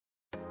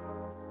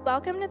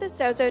Welcome to the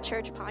Sozo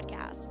Church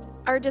podcast.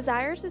 Our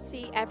desire is to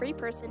see every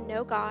person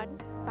know God,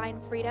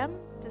 find freedom,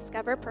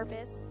 discover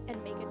purpose,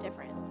 and make a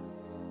difference.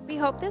 We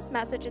hope this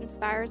message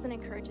inspires and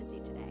encourages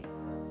you today.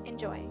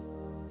 Enjoy.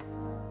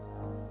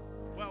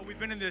 Well, we've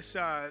been in this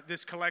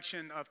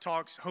collection of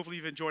talks. Hopefully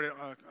you've enjoyed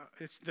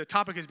it. The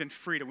topic has been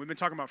freedom. We've been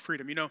talking about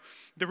freedom. You know,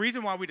 the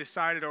reason why we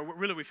decided, or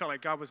really we felt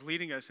like God was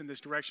leading us in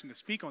this direction to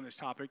speak on this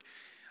topic,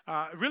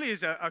 really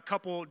is a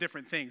couple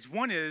different things.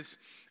 One is,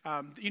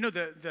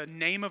 the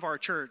name of our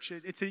church.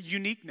 It's a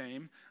unique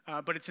name,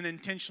 but it's an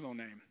intentional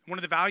name. One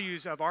of the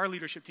values of our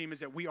leadership team is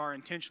that we are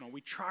intentional.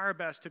 We try our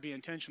best to be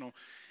intentional.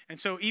 And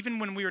so even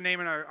when we were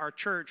naming our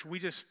church, we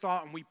just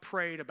thought and we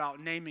prayed about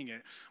naming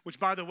it, which,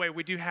 by the way,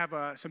 we do have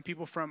some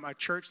people from a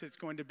church that's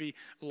going to be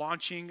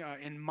launching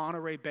in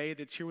Monterey Bay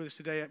that's here with us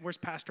today. Where's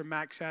Pastor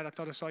Max at? I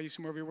thought I saw you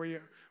somewhere over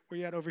here. Where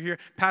you at over here?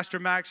 Pastor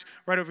Max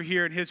right over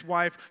here and his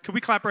wife. Can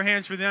we clap our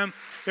hands for them?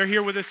 They're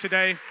here with us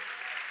today.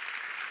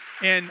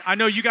 And I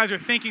know you guys are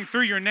thinking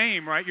through your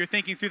name, right? You're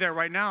thinking through that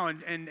right now,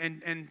 and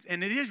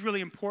it is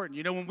really important.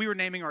 You know, when we were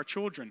naming our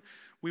children,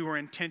 we were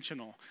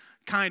intentional,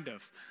 kind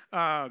of.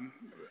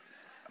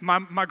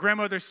 My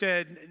grandmother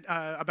said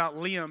about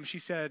Liam, she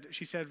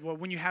said, well,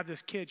 when you have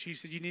this kid, she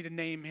said, you need to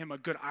name him a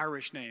good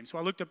Irish name. So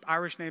I looked up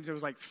Irish names. It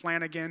was like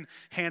Flanagan,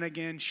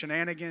 Hannigan,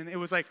 Shenanigan. It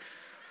was like,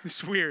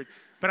 it's weird.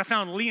 But I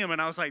found Liam,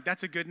 and I was like,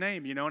 that's a good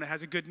name, you know, and it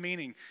has a good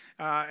meaning.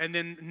 And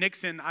then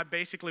Nixon, I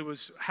basically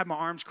had my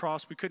arms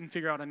crossed. We couldn't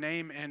figure out a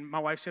name, and my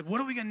wife said,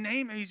 what are we going to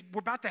name him? We're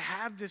about to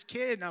have this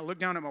kid. And I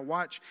looked down at my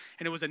watch,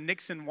 and it was a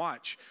Nixon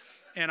watch.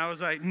 And I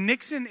was like,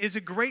 Nixon is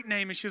a great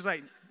name. And she was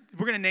like,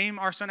 we're going to name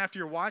our son after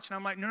your watch? And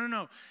I'm like,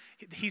 no.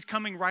 He's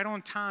coming right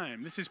on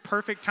time. This is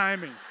perfect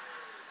timing.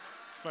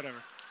 Whatever.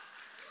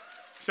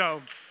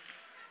 So,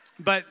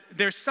 but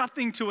there's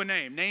something to a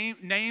name.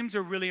 Names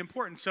are really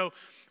important. So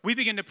we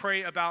began to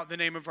pray about the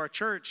name of our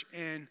church,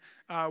 and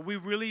we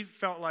really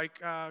felt like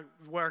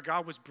where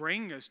God was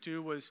bringing us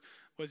to was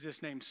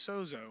this name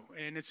Sozo.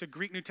 And it's a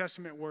Greek New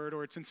Testament word,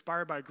 or it's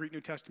inspired by a Greek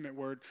New Testament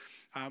word,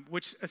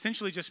 which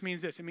essentially just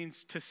means this. It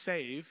means to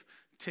save,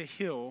 to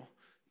heal,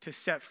 to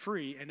set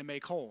free, and to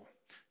make whole.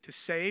 To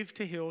save,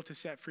 to heal, to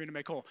set free, and to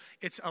make whole.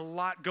 It's a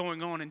lot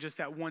going on in just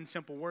that one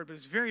simple word, but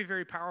it's very,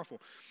 very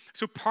powerful.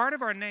 So part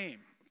of our name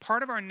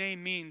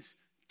means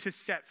to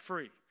set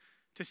free.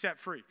 To set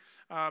free.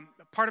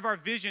 Part of our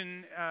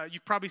vision,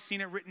 you've probably seen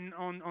it written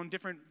on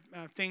different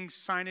things,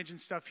 signage and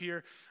stuff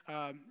here,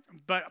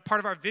 but part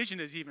of our vision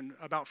is even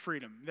about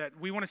freedom, that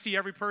we want to see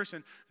every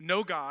person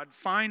know God,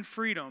 find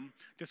freedom,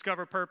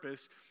 discover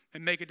purpose,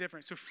 and make a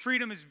difference. So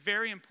freedom is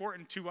very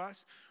important to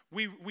us.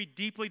 We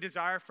deeply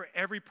desire for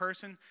every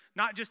person,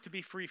 not just to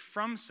be free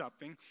from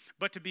something,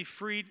 but to be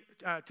freed,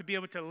 to be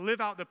able to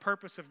live out the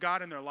purpose of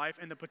God in their life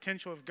and the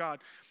potential of God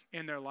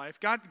in their life.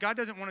 God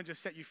doesn't want to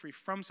just set you free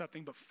from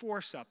something, but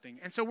for something.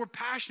 And so we're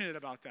passionate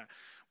about that.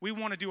 We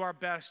want to do our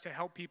best to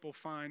help people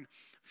find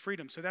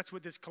freedom. So that's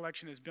what this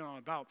collection has been all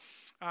about.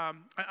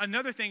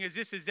 Another thing is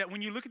that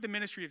when you look at the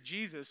ministry of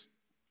Jesus,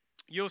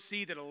 you'll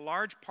see that a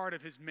large part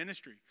of his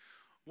ministry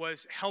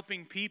was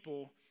helping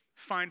people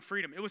find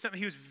freedom. It was something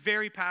he was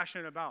very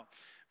passionate about.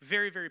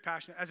 Very, very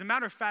passionate. As a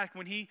matter of fact,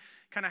 when he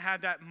kind of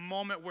had that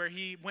moment where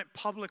he went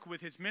public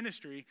with his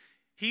ministry,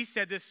 he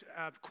said this,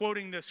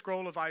 quoting the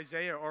scroll of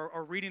Isaiah,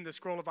 or reading the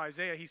scroll of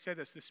Isaiah, he said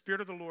this: the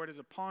Spirit of the Lord is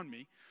upon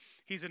me.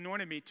 He's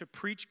anointed me to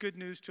preach good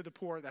news to the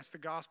poor. That's the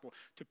gospel.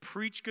 To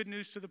preach good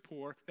news to the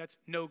poor. That's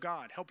know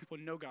God. Help people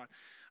know God.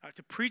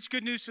 To preach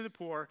good news to the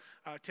poor,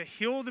 to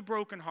heal the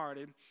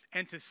brokenhearted,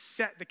 and to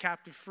set the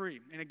captive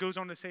free. And it goes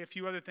on to say a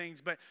few other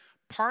things, but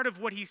part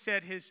of what he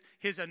said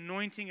his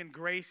anointing and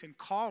grace and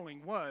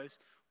calling was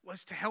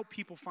to help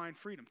people find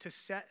freedom, to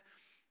set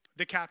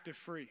the captive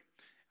free.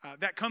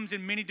 That comes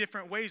in many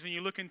different ways when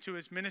you look into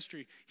his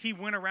ministry. He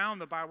went around,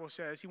 the Bible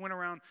says, he went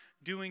around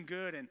doing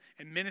good and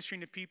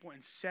ministering to people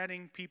and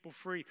setting people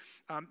free.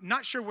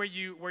 Not sure where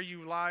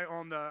you lie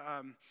on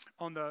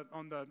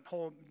the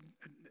whole.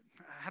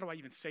 How do I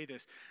even say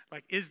this?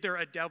 Like, is there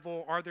a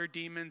devil? Are there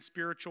demons?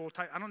 Spiritual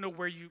type? I don't know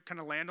where you kind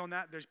of land on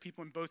that. There's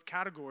people in both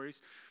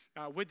categories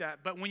with that.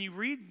 But when you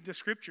read the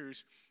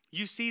scriptures,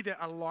 you see that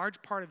a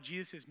large part of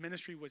Jesus'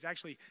 ministry was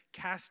actually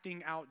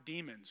casting out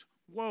demons.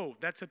 Whoa,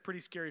 that's a pretty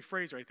scary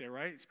phrase right there,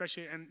 right?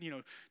 Especially in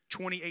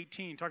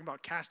 2018, talking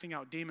about casting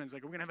out demons.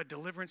 Like, are we going to have a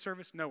deliverance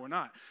service? No, we're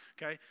not,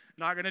 okay?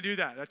 Not going to do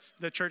that. That's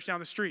the church down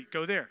the street.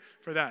 Go there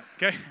for that,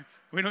 okay?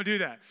 We don't do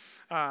that,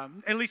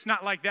 at least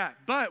not like that.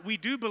 But we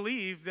do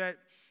believe that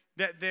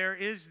there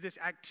is this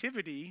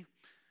activity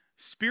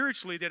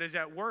spiritually that is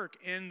at work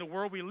in the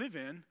world we live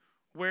in,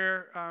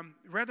 where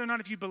whether or not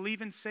if you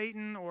believe in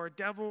Satan or a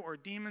devil or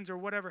demons or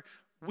whatever,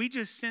 we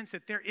just sense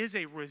that there is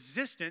a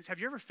resistance. Have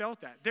you ever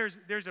felt that?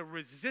 There's a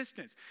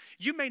resistance.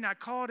 You may not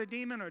call it a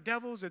demon or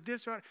devils or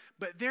this, or,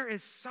 but there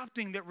is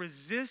something that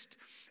resists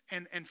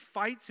and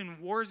fights and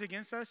wars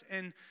against us.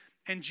 And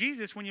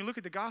Jesus, when you look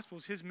at the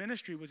Gospels, his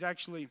ministry was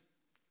actually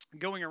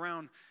going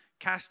around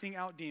casting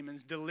out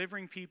demons,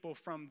 delivering people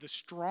from the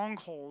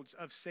strongholds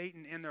of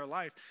Satan in their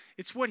life.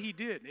 It's what he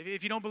did.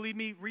 If you don't believe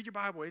me, read your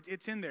Bible.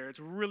 It's in there. It's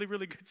really,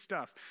 really good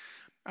stuff.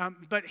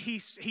 But he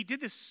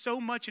did this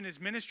so much in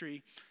his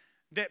ministry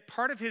that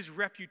part of his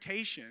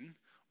reputation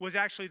was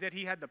actually that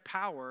he had the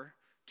power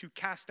to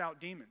cast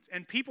out demons.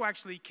 And people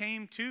actually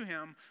came to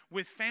him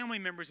with family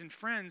members and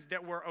friends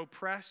that were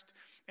oppressed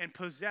and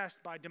possessed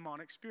by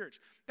demonic spirits.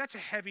 That's a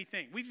heavy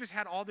thing. We've just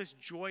had all this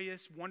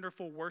joyous,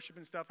 wonderful worship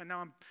and stuff, and now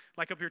I'm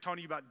like up here talking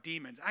to you about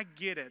demons. I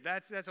get it.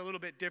 That's a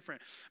little bit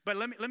different. But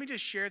let me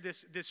just share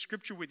this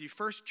scripture with you.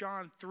 1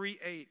 John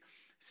 3:8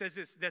 says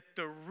this, that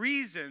the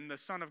reason the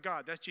Son of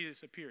God, that's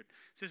Jesus, appeared.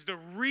 It says the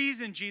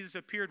reason Jesus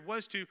appeared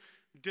was to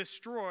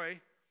destroy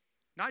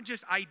not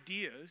just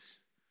ideas,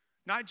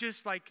 not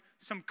just like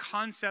some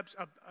concepts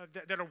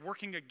that are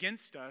working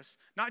against us,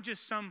 not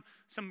just some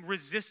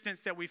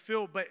resistance that we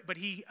feel, but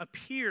he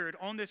appeared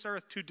on this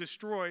earth to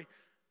destroy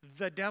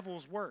the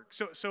devil's work.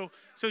 So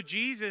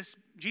Jesus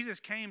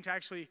came to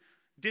actually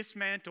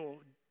dismantle,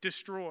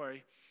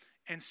 destroy,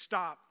 and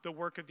stop the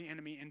work of the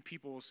enemy in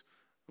people's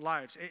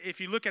lives.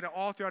 If you look at it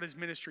all throughout his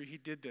ministry, he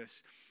did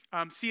this.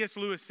 C.S.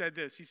 Lewis said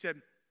this. He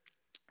said,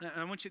 and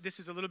I want you, this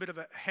is a little bit of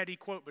a heady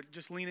quote, but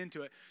just lean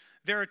into it.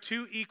 There are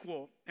two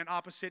equal and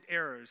opposite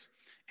errors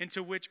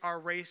into which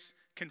our race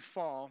can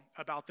fall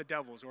about the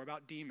devils or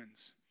about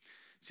demons.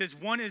 It says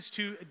one is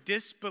to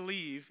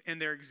disbelieve in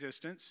their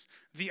existence.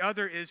 The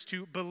other is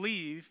to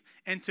believe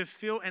and to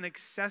feel an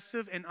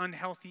excessive and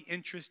unhealthy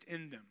interest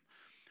in them.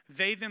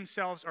 They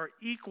themselves are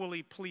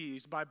equally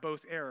pleased by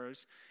both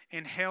errors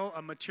and hail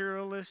a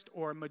materialist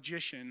or a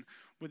magician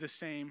with the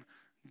same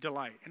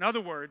delight. In other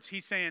words,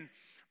 he's saying,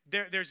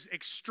 there's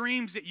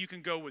extremes that you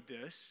can go with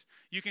this.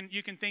 You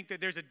can think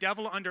that there's a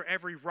devil under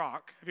every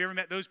rock. Have you ever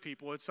met those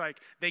people? It's like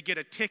they get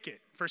a ticket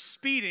for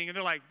speeding, and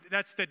they're like,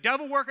 that's the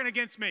devil working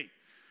against me.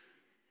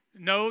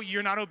 No,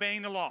 you're not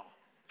obeying the law,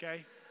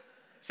 okay?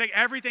 It's like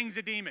everything's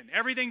a demon.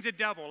 Everything's a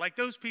devil. Like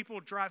those people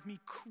drive me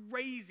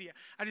crazy.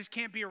 I just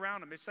can't be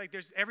around them. It's like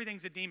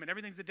everything's a demon.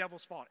 Everything's the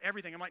devil's fault.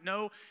 Everything. I'm like,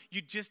 no,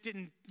 you just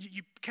didn't.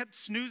 You kept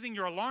snoozing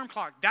your alarm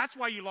clock. That's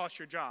why you lost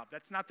your job.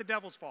 That's not the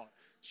devil's fault.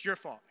 It's your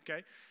fault,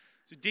 okay?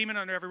 It's a demon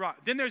under every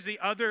rock. Then there's the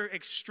other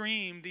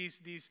extreme,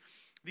 these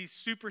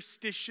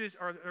superstitious,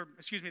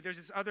 there's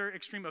this other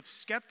extreme of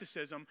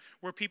skepticism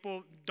where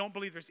people don't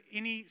believe there's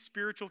any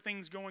spiritual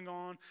things going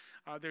on.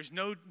 There's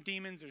no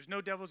demons, there's no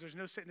devils, there's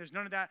no Satan, there's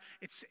none of that.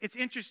 It's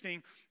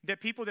interesting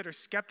that people that are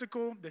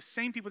skeptical, the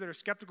same people that are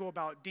skeptical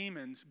about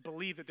demons,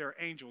 believe that there are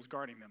angels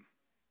guarding them.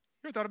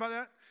 You ever thought about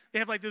that? They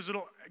have like those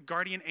little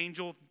guardian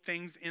angel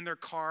things in their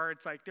car.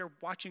 It's like they're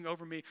watching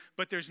over me,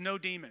 but there's no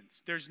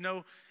demons. There's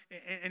no,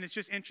 and it's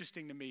just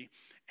interesting to me.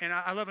 And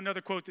I love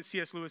another quote that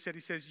C.S. Lewis said.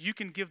 He says, you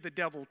can give the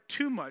devil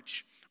too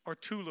much or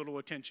too little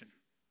attention.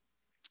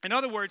 In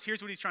other words,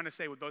 here's what he's trying to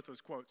say with both those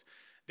quotes.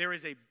 There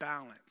is a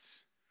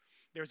balance.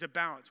 There's a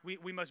balance.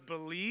 We must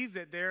believe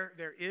that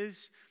there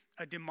is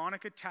a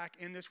demonic attack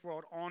in this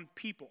world on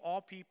people,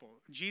 all people.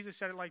 Jesus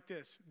said it like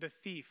this: the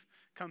thief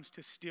comes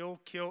to steal,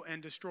 kill,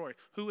 and destroy.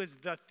 Who is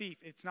the thief?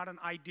 It's not an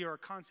idea or a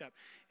concept.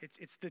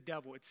 It's the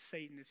devil. It's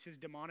Satan. It's his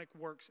demonic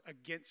works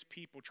against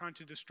people, trying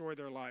to destroy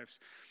their lives.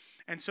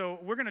 And so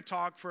we're going to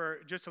talk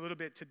for just a little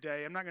bit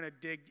today. I'm not going to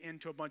dig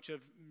into a bunch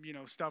of,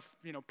 stuff,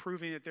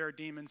 proving that there are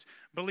demons.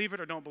 Believe it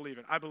or don't believe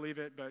it. I believe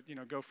it, but,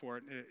 go for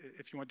it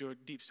if you want to do a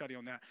deep study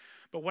on that.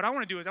 But what I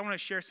want to do is I want to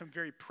share some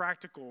very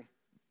practical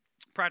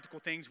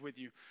things with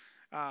you.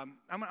 I'm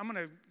going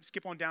to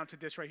skip on down to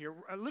this right here.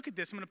 Look at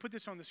this. I'm going to put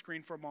this on the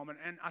screen for a moment.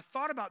 And I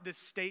thought about this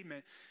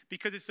statement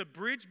because it's a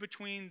bridge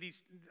between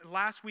these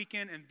last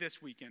weekend and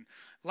this weekend.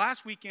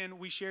 Last weekend,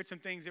 we shared some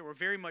things that were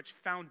very much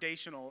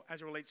foundational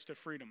as it relates to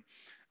freedom.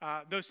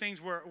 Those things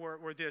were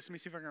this. Let me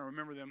see if I can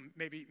remember them.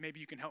 Maybe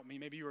you can help me.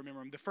 Maybe you remember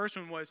them. The first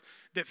one was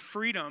that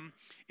freedom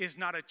is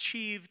not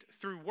achieved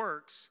through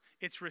works.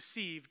 It's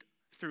received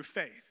through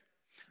faith.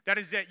 That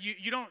is that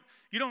you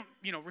don't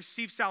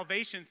receive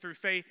salvation through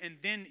faith and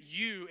then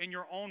you in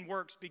your own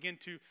works begin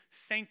to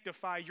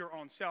sanctify your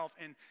own self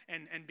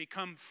and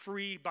become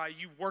free by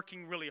you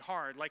working really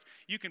hard. Like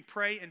you can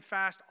pray and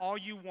fast all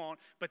you want,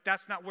 but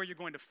that's not where you're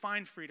going to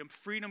find freedom.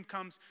 Freedom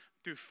comes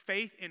through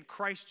faith in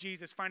Christ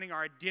Jesus, finding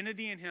our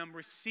identity in him,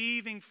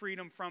 receiving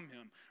freedom from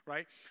him,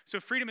 right? So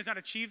freedom is not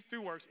achieved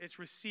through works, it's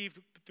received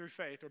through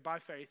faith or by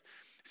faith.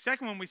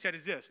 Second one we said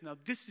is this. Now,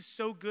 this is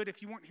so good.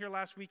 If you weren't here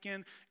last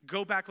weekend,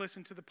 go back,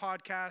 listen to the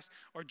podcast,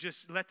 or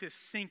just let this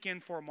sink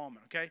in for a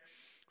moment, okay?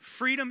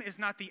 Freedom is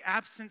not the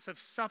absence of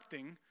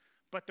something,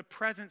 but the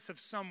presence of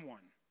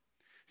someone.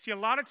 See, a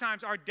lot of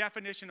times our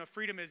definition of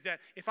freedom is that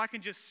if I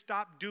can just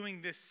stop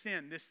doing this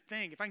sin, this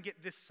thing, if I can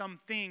get this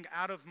something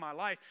out of my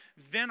life,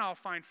 then I'll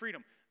find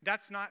freedom.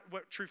 That's not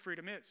what true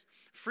freedom is.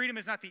 Freedom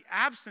is not the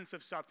absence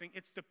of something,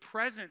 it's the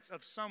presence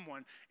of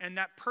someone, and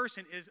that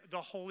person is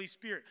the Holy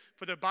Spirit.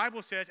 For the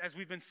Bible says, as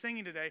we've been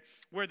singing today,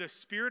 where the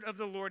Spirit of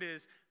the Lord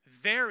is,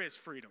 there is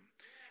freedom.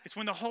 It's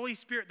when the Holy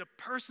Spirit, the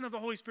person of the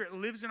Holy Spirit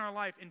lives in our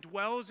life and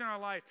dwells in our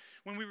life.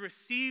 When we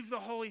receive the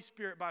Holy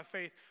Spirit by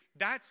faith,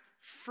 that's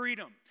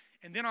freedom.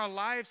 And then our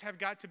lives have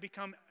got to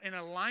become in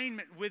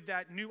alignment with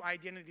that new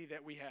identity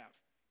that we have.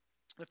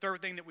 The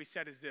third thing that we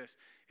said is this,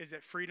 is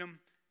that freedom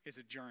is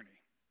a journey.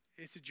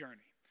 It's a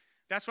journey.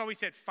 That's why we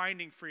said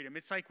finding freedom.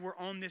 It's like we're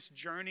on this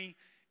journey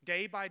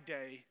day by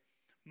day,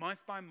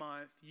 month by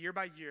month, year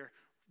by year,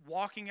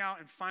 walking out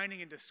and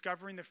finding and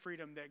discovering the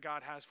freedom that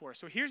God has for us.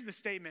 So here's the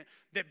statement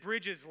that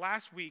bridges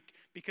last week,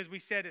 because we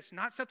said it's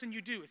not something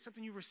you do, it's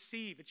something you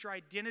receive. It's your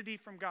identity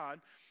from God.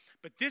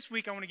 But this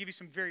week, I want to give you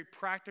some very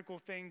practical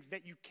things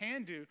that you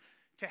can do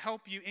to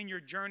help you in your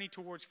journey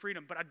towards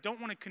freedom. But I don't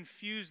want to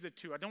confuse the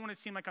two. I don't want to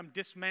seem like I'm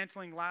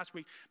dismantling last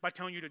week by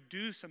telling you to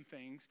do some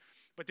things.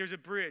 But there's a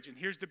bridge, and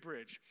here's the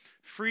bridge.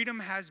 Freedom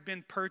has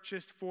been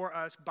purchased for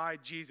us by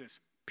Jesus,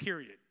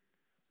 period.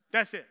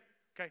 That's it,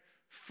 okay?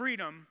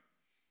 Freedom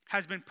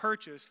has been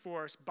purchased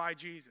for us by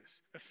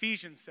Jesus.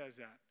 Ephesians says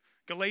that.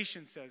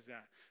 Galatians says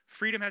that.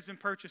 Freedom has been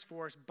purchased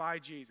for us by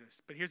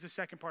Jesus. But here's the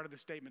second part of the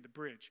statement, the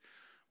bridge.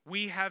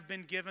 We have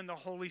been given the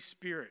Holy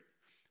Spirit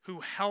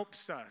who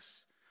helps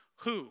us.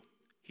 Who?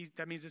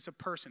 That means it's a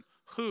person.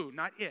 Who,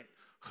 not it.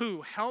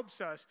 Who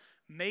helps us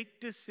make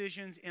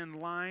decisions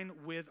in line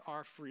with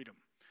our freedom.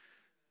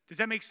 Does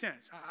that make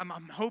sense?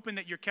 I'm hoping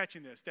that you're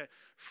catching this, that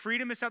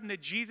freedom is something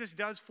that Jesus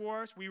does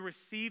for us. We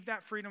receive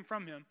that freedom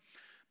from him.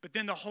 But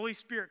then the Holy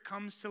Spirit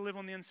comes to live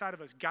on the inside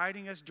of us,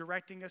 guiding us,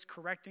 directing us,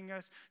 correcting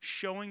us,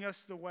 showing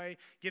us the way,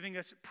 giving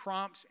us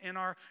prompts in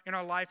our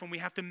life. When we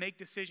have to make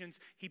decisions,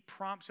 he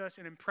prompts us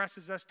and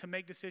impresses us to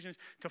make decisions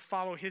to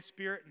follow his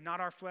Spirit, not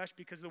our flesh,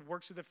 because the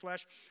works of the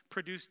flesh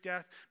produce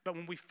death. But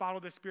when we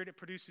follow the Spirit, it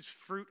produces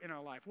fruit in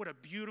our life. What a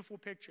beautiful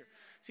picture.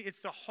 See, it's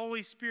the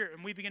Holy Spirit,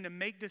 and we begin to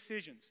make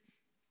decisions.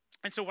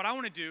 And so what I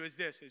want to do is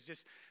this, is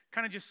just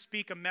kind of just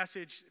speak a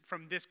message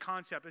from this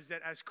concept, is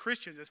that as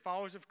Christians, as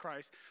followers of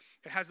Christ,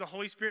 that has the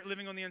Holy Spirit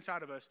living on the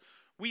inside of us,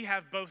 we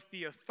have both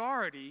the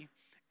authority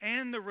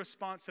and the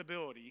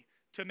responsibility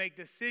to make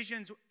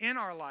decisions in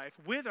our life,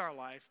 with our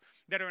life,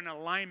 that are in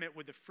alignment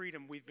with the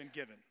freedom we've been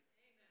given.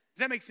 Does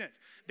that make sense?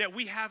 That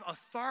we have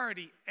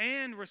authority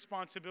and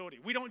responsibility.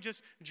 We don't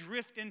just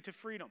drift into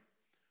freedom.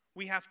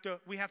 We have to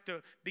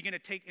begin to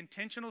take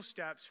intentional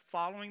steps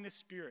following the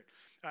Spirit.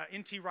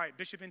 N.T. Wright,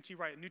 Bishop N.T.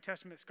 Wright, a New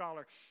Testament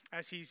scholar,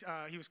 as he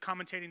was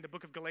commentating the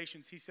book of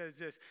Galatians, he says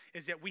this,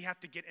 is that we have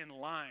to get in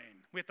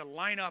line. We have to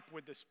line up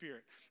with the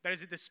Spirit. That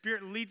is, that the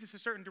Spirit leads us a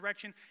certain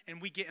direction,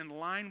 and we get in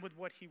line with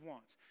what he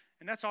wants.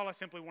 And that's all I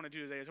simply want to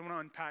do today, is I want to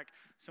unpack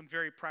some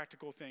very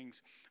practical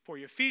things for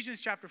you. Ephesians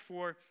chapter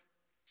 4,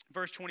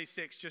 verse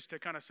 26, just to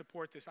kind of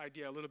support this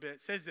idea a little bit.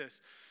 It says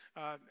this.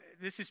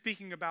 This is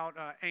speaking about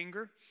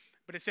anger.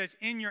 But it says,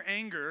 in your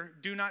anger,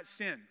 do not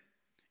sin.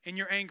 In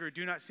your anger,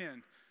 do not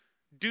sin.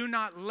 Do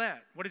not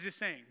let. What is it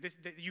saying?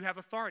 That you have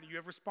authority. You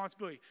have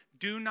responsibility.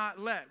 Do not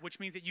let, which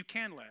means that you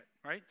can let,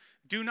 right?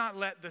 Do not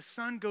let the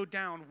sun go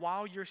down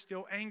while you're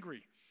still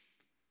angry.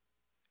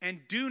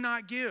 And do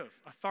not give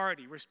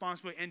authority,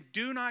 responsibility. And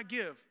do not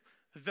give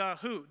the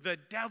who? The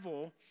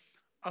devil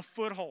a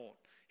foothold.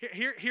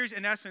 Here's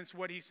in essence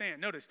what he's saying.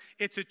 Notice,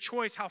 it's a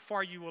choice how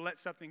far you will let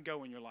something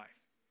go in your life.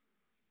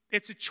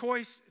 It's a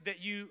choice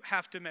that you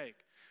have to make.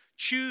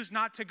 Choose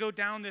not to go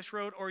down this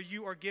road, or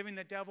you are giving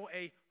the devil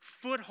a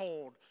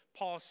foothold,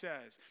 Paul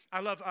says. I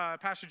love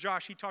Pastor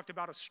Josh. He talked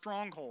about a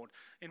stronghold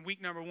in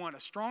week number 1. A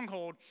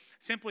stronghold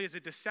simply is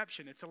a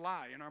deception. It's a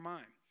lie in our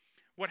mind.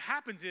 What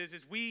happens is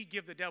we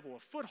give the devil a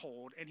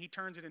foothold, and he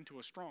turns it into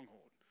a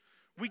stronghold.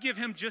 We give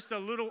him just a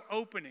little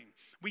opening.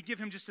 We give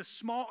him just a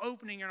small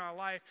opening in our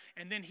life,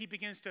 and then he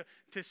begins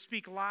to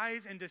speak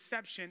lies and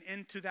deception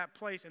into that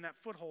place, and that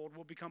foothold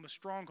will become a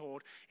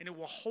stronghold, and it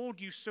will hold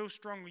you so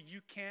strongly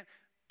you can't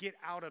get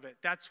out of it.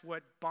 That's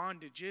what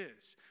bondage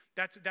is.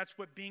 That's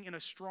what being in a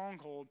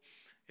stronghold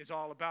is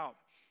all about.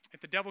 If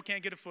the devil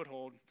can't get a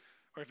foothold,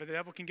 or if the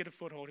devil can get a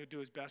foothold, he'll do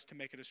his best to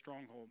make it a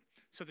stronghold.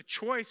 So the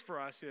choice for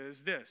us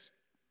is this,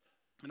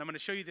 and I'm going to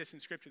show you this in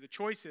Scripture. The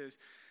choice is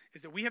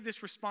that we have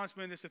this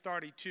responsibility and this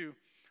authority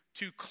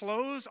to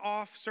close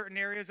off certain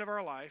areas of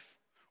our life,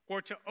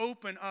 or to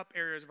open up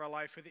areas of our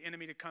life for the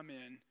enemy to come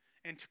in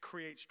and to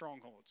create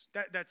strongholds.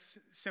 That's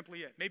simply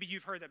it. Maybe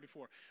you've heard that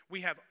before.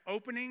 We have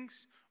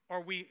openings,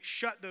 or we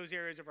shut those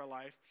areas of our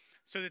life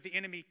so that the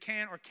enemy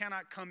can or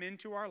cannot come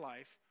into our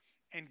life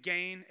and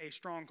gain a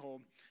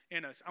stronghold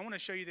in us. I want to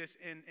show you this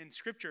in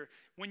Scripture.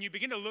 When you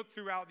begin to look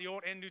throughout the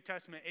Old and New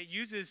Testament, it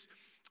uses,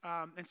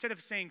 instead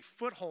of saying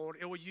foothold,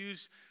 it will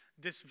use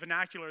this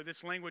vernacular,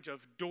 this language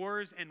of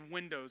doors and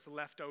windows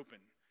left open.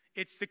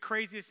 It's the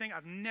craziest thing.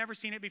 I've never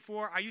seen it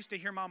before. I used to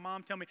hear my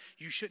mom tell me,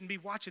 you shouldn't be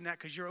watching that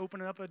because you're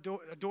opening up a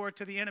door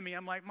to the enemy.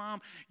 I'm like,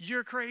 Mom,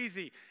 you're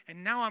crazy.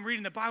 And now I'm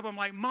reading the Bible. I'm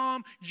like,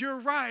 Mom, you're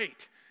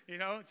right. You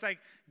know, it's like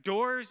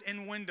doors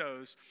and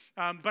windows.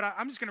 But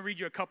I'm just going to read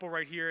you a couple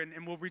right here,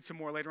 and we'll read some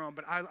more later on.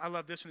 But I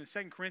love this one.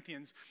 In 2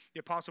 Corinthians,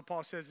 the Apostle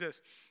Paul says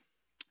this.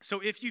 So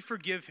if you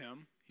forgive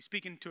him, he's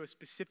speaking to a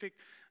specific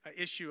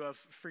issue of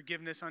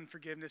forgiveness,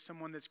 unforgiveness,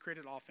 someone that's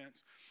created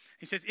offense.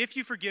 He says, if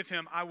you forgive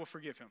him, I will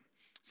forgive him.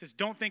 It says,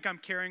 don't think I'm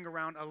carrying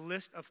around a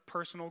list of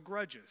personal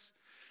grudges.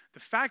 The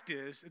fact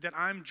is that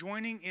I'm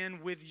joining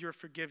in with your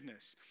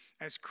forgiveness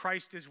as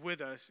Christ is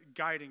with us,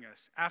 guiding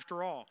us.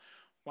 After all,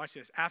 watch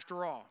this.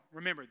 After all,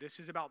 remember, this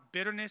is about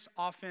bitterness,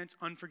 offense,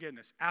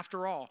 unforgiveness.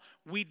 After all,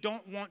 we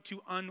don't want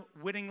to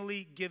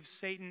unwittingly give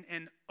Satan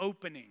an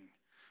opening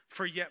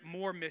for yet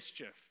more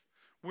mischief.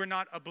 We're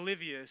not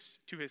oblivious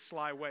to his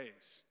sly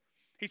ways.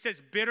 He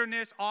says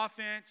bitterness,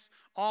 offense,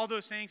 all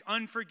those things,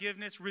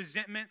 unforgiveness,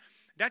 resentment,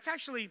 that's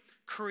actually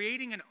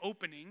creating an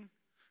opening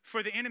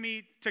for the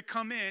enemy to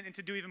come in and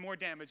to do even more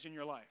damage in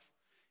your life.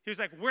 He was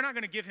like, we're not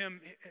going to give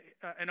him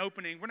an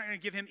opening. We're not going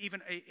to give him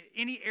even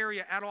any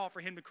area at all for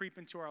him to creep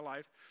into our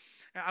life.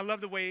 I love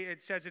the way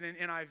it says it in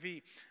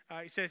NIV.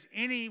 It says,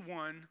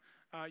 anyone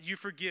you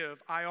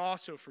forgive, I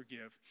also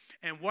forgive.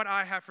 And what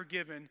I have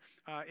forgiven,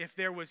 if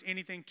there was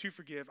anything to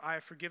forgive, I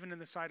have forgiven in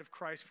the sight of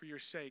Christ for your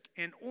sake,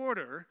 in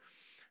order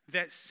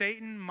that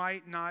Satan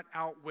might not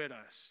outwit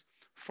us,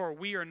 for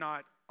we are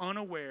not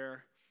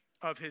unaware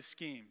of his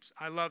schemes.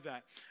 I love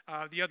that.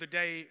 The other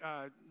day,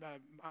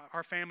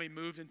 our family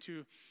moved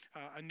into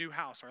a new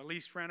house. Our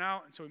lease ran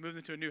out, and so we moved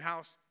into a new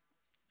house.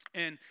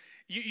 And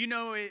you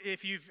know,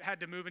 if you've had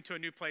to move into a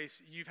new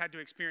place, you've had to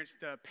experience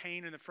the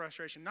pain and the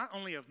frustration, not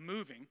only of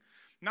moving,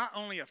 not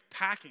only of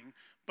packing,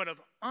 but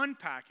of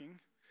unpacking.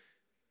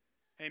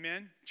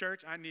 Amen,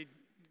 church? I need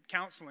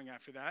counseling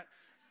after that.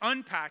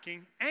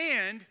 Unpacking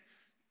and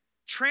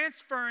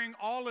transferring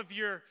all of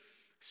your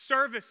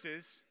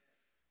services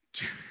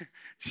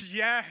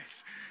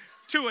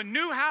to a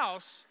new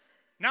house.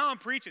 Now I'm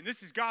preaching.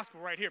 This is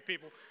gospel right here,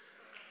 people.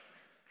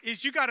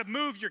 Is you got to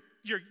move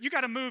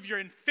your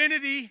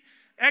Infinity,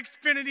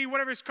 Xfinity,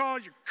 whatever it's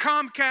called, your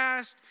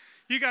Comcast.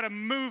 You got to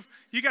move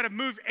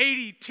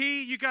ADT.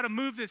 You got to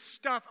move this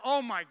stuff.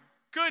 Oh my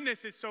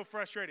goodness, it's so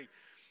frustrating.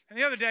 And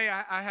the other day,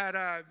 I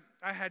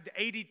had the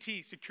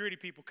ADT security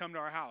people come to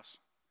our house,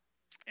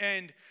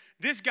 and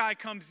this guy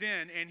comes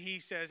in and he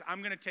says, "I'm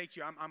going to take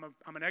you.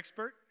 I'm an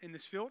expert in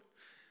this field."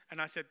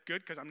 And I said,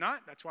 "Good, because I'm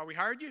not. That's why we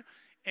hired you."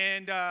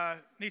 And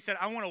he said,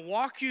 "I want to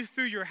walk you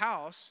through your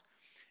house,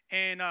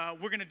 and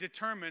we're going to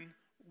determine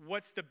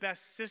what's the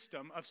best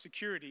system of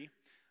security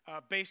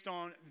based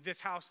on this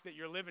house that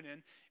you're living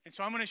in. And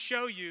so I'm going to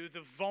show you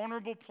the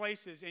vulnerable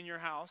places in your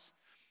house,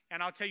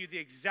 and I'll tell you the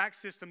exact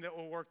system that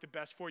will work the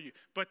best for you.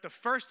 But the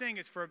first thing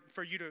is for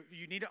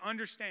you need to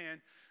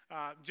understand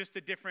just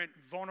the different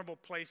vulnerable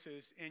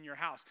places in your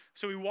house."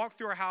 So we walked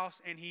through our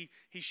house, and he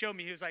showed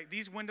me. He was like,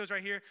 "These windows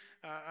right here,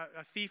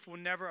 a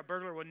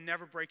burglar will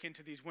never break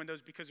into these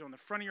windows because they're on the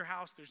front of your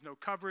house. There's no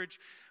coverage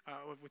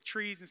with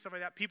trees and stuff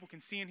like that. People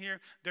can see in here.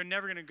 They're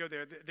never going to go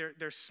there.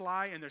 They're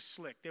sly and they're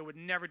slick. They would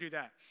never do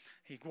that."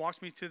 He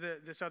walks me to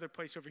this other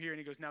place over here, and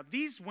he goes, "Now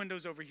these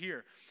windows over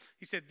here,"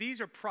 he said, "these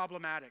are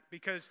problematic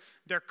because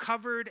they're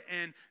covered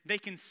and they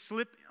can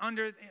slip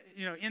under,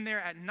 in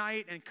there at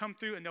night and come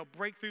through, and they'll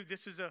break through.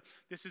 This is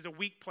a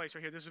weak place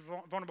right here. This is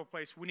a vulnerable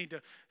place. We need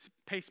to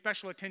pay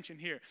special attention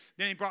here."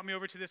 Then he brought me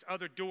over to this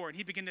other door, and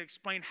he began to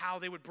explain how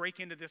they would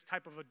break into this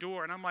type of a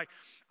door. And I'm like,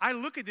 I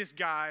look at this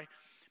guy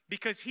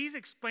because he's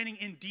explaining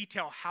in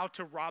detail how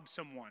to rob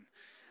someone.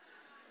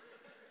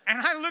 And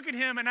I look at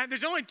him, and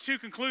there's only two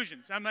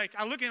conclusions. I'm like,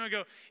 I look at him and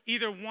go,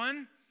 either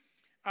one,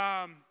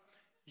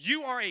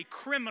 you are a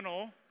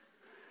criminal,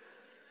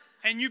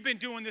 and you've been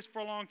doing this for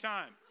a long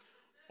time.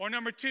 Or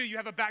number two, you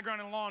have a background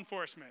in law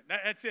enforcement.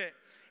 That's it.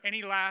 And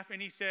he laughed,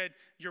 and he said,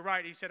 "You're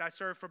right." He said, "I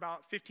served for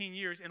about 15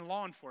 years in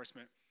law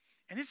enforcement."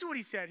 And this is what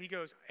he said. He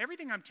goes,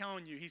 "Everything I'm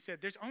telling you," he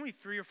said, "there's only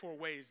 3 or 4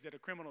 ways that a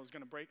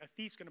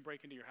thief's going to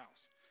break into your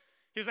house."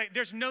 He was like,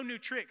 "There's no new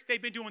tricks.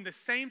 They've been doing the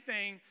same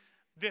thing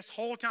this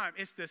whole time.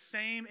 It's the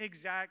same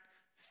exact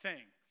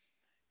thing."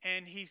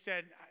 And he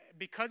said,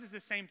 because it's the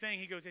same thing,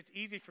 he goes, "It's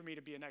easy for me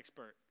to be an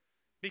expert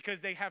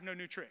because they have no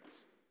new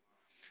tricks."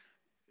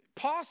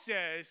 Paul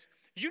says,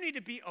 you need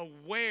to be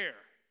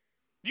aware.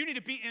 You need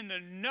to be in the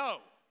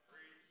know.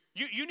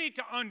 You need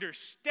to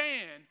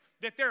understand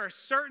that there are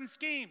certain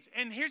schemes.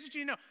 And here's what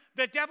you know.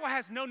 The devil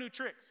has no new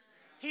tricks.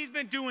 He's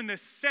been doing the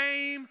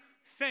same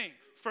thing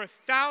for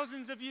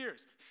thousands of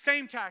years.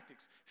 Same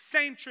tactics,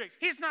 same tricks.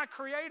 He's not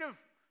creative.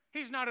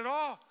 He's not at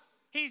all.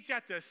 He's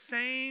got the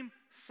same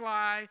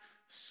sly,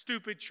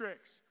 stupid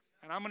tricks.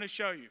 And I'm going to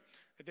show you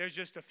that there's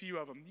just a few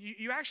of them.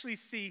 You actually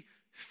see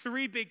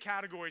 3 big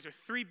categories or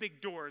 3 big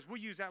doors.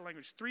 We'll use that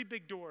language. 3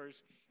 big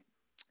doors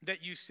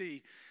that you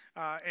see.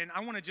 And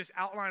I want to just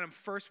outline them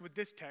first with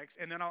this text,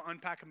 and then I'll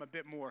unpack them a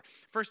bit more.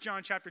 1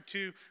 John chapter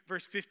 2,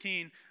 verse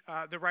 15,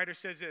 the writer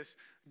says this: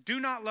 "Do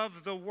not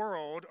love the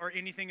world or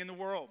anything in the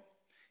world.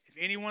 If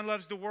anyone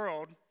loves the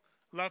world,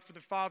 love for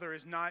the Father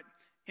is not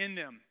in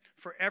them.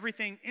 For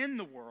everything in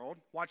the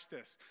world," watch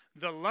this,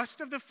 "the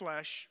lust of the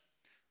flesh,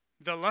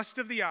 the lust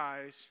of the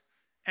eyes,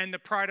 and the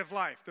pride of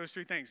life." Those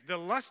 3 things. The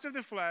lust of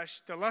the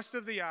flesh, the lust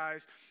of the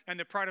eyes, and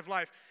the pride of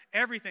life.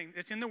 Everything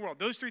that's in the world,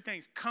 those 3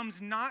 things,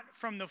 comes not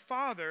from the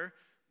Father,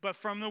 but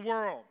from the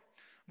world.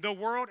 The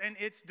world and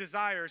its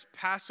desires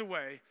pass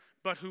away,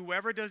 but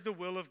whoever does the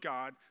will of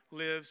God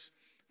lives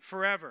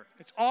forever.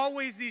 It's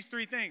always these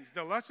three things: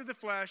 the lust of the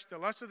flesh, the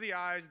lust of the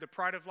eyes, the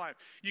pride of life.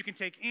 You can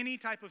take any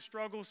type of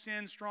struggle,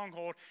 sin,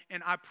 stronghold,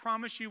 and I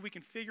promise you we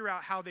can figure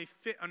out how they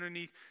fit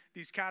underneath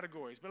these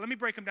categories. But let me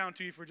break them down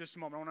to you for just a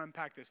moment. I want to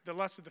unpack this. The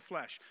lust of the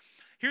flesh.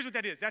 Here's what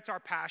that is. That's our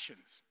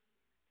passions.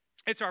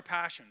 It's our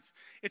passions.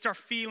 It's our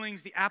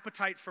feelings, the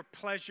appetite for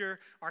pleasure,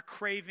 our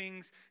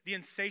cravings, the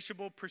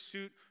insatiable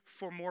pursuit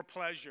for more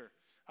pleasure.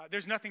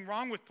 There's nothing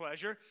wrong with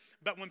pleasure,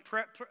 but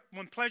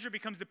when pleasure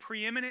becomes the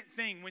preeminent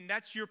thing, when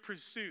that's your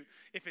pursuit,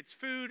 if it's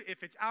food,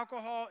 if it's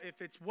alcohol,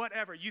 if it's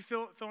whatever, you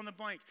fill in the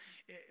blank.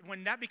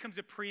 When that becomes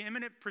a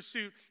preeminent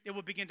pursuit, it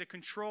will begin to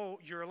control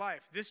your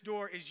life. This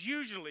door is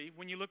usually,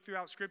 when you look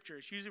throughout Scripture,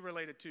 it's usually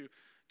related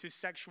to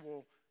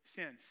sexual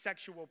sin,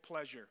 sexual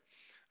pleasure.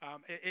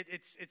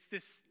 It's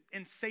this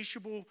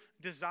insatiable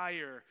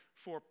desire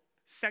for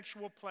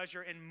sexual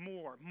pleasure and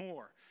more.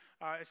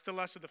 It's the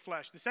lust of the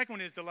flesh. The second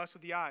one is the lust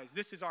of the eyes.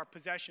 This is our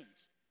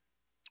possessions.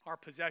 Our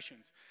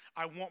possessions.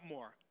 I want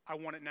more. I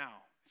want it now.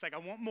 It's like I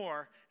want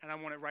more and I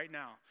want it right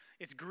now.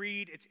 It's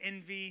greed. It's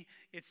envy.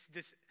 It's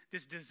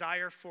this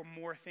desire for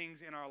more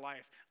things in our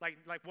life. Like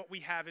what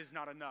we have is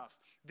not enough.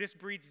 This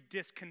breeds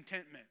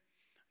discontentment.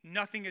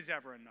 Nothing is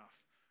ever enough.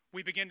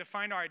 We begin to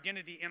find our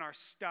identity in our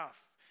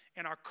stuff,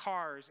 in our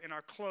cars, in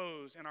our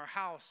clothes, in our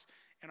house,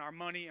 in our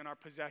money, in our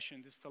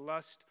possessions. It's the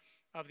lust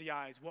of the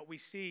eyes. What we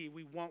see,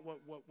 we want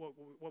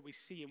what we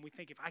see, and we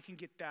think if I can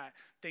get that,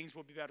 things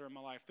will be better in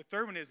my life. The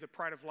third one is the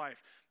pride of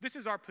life. This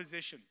is our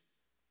position.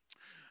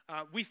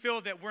 We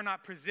feel that we're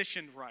not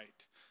positioned right.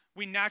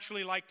 We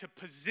naturally like to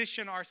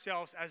position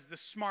ourselves as the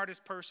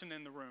smartest person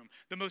in the room,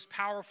 the most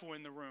powerful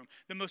in the room,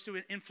 the most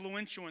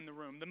influential in the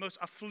room, the most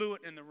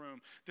affluent in the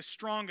room, the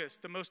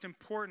strongest, the most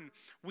important.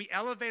 We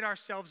elevate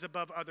ourselves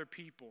above other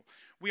people.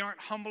 We aren't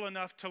humble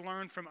enough to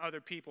learn from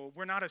other people.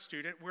 We're not a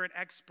student. We're an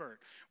expert.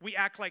 We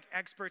act like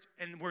experts,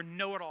 and we're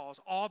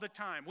know-it-alls all the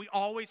time. We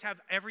always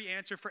have every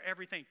answer for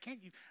everything.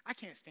 I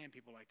can't stand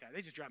people like that.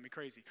 They just drive me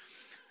crazy.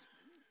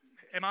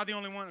 Am I the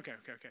only one? Okay.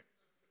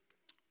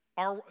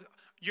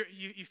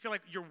 You feel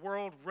like your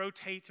world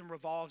rotates and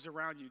revolves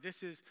around you.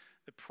 This is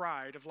the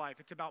pride of life.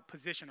 It's about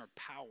position or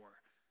power.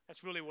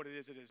 That's really what it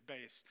is at its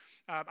base.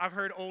 I've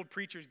heard old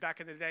preachers back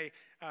in the day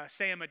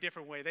say them a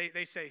different way.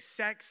 They say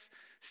sex,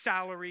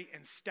 salary,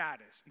 and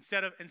status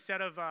instead of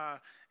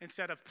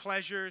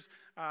pleasures,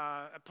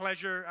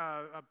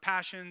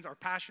 passions or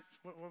passions.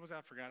 What was that?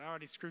 I forgot. I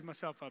already screwed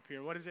myself up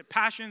here. What is it?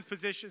 Passions,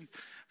 positions.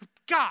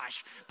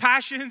 Gosh,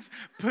 passions,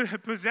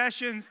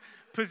 possessions,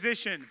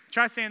 position.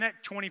 Try saying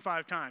that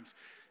 25 times.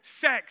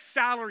 Sex,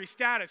 salary,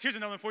 status. Here's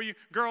another one for you.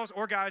 Girls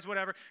or guys,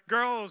 whatever.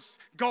 Girls,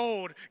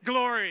 gold,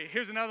 glory.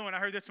 Here's another one. I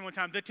heard this one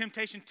time. The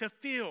temptation to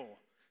feel,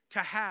 to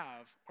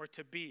have, or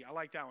to be. I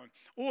like that one.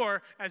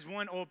 Or, as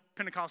one old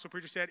Pentecostal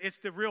preacher said, it's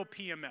the real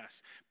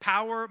PMS.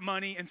 Power,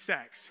 money, and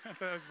sex. I thought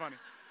that was funny.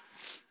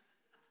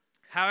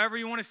 However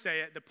you want to say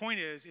it, the point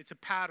is, it's a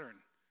pattern.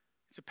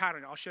 It's a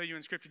pattern. I'll show you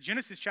in Scripture.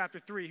 Genesis chapter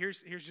 3.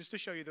 Here's just to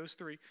show you those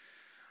three.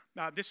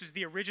 This was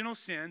the original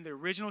sin, the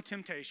original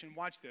temptation.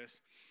 Watch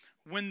this.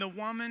 When the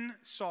woman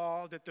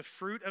saw that the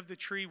fruit of the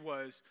tree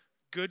was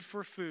good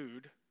for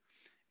food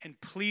and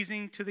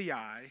pleasing to the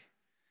eye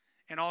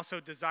and also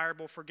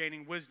desirable for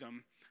gaining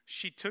wisdom,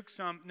 she took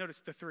some,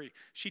 notice the three,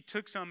 she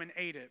took some and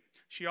ate it.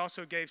 She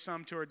also gave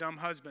some to her dumb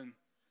husband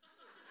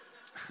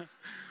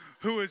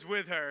who was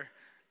with her,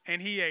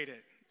 and he ate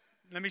it.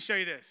 Let me show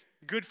you this.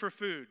 Good for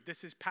food.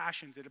 This is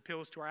passions. It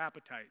appeals to our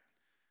appetite,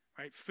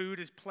 right? Food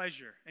is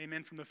pleasure.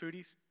 Amen from the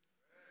foodies?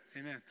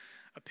 Amen.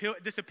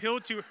 This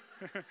appealed to,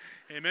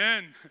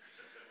 amen.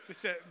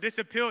 This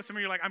appealed, some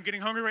of you are like, I'm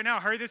getting hungry right now.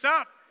 Hurry this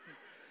up.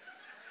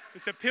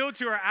 This appealed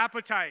to our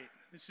appetite.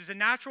 This is a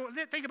natural,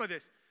 think about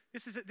this.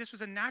 This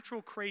was a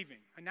natural craving,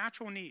 a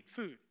natural need,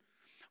 food.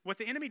 What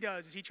the enemy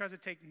does is he tries to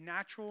take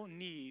natural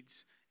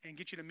needs and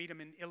get you to meet them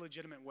in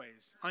illegitimate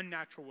ways,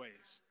 unnatural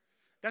ways.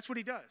 That's what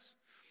he does.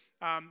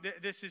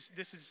 This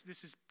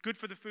is good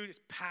for the food.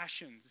 It's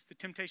passions. It's the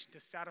temptation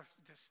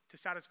to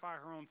satisfy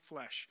her own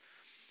flesh.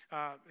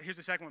 Here's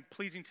the second one,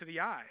 pleasing to the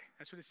eye.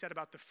 That's what it said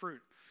about the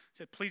fruit. It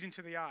said pleasing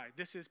to the eye.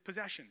 This is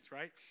possessions,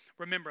 right?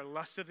 Remember,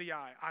 lust of the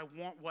eye. I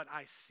want what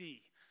I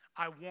see.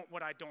 I want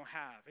what I don't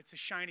have. It's a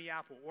shiny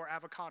apple or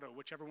avocado,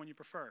 whichever one you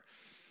prefer.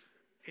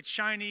 It's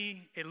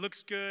shiny. It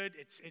looks good.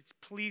 It's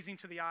pleasing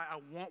to the eye. I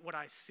want what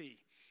I see.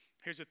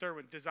 Here's the third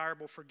one,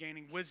 desirable for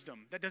gaining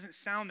wisdom. That doesn't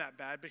sound that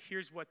bad, but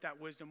here's what that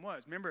wisdom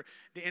was. Remember,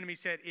 the enemy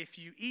said, if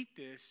you eat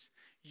this,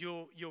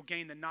 you'll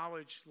gain the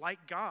knowledge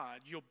like God.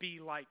 You'll be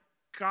like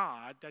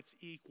God. That's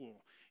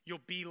equal. You'll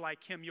be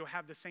like him. You'll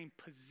have the same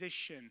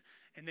position,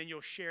 and then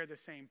you'll share the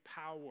same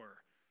power.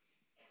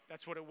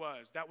 That's what it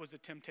was. That was a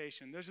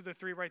temptation. Those are the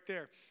three right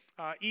there.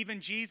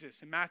 Even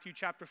Jesus in Matthew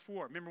chapter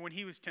 4. Remember when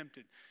he was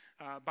tempted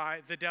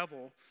by the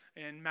devil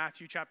in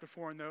Matthew chapter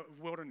 4 in the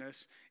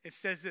wilderness. It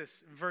says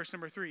this, verse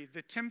number 3.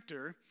 The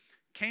tempter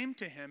came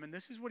to him, and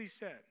this is what he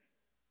said.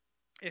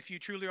 If you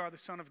truly are the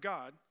Son of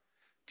God,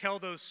 tell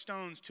those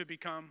stones to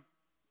become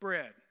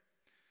bread.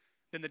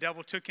 Then the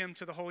devil took him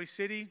to the holy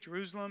city,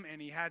 Jerusalem,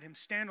 and he had him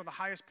stand on the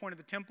highest point of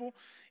the temple.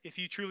 If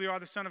you truly are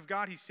the Son of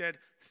God, he said,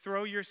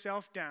 throw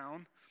yourself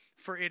down,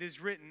 for it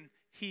is written,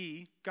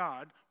 he,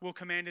 God, will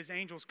command his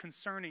angels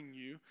concerning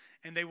you,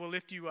 and they will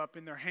lift you up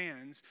in their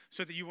hands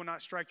so that you will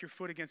not strike your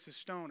foot against a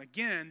stone.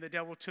 Again, the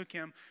devil took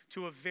him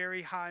to a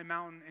very high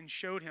mountain and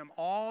showed him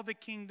all the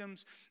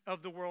kingdoms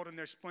of the world and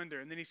their splendor.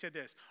 And then he said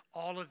this,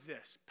 all of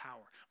this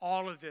power,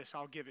 all of this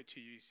I'll give it to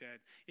you, he said,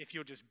 if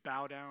you'll just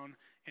bow down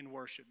and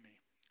worship me.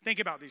 Think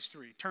about these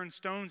three. Turn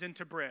stones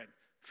into bread,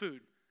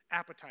 food,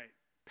 appetite,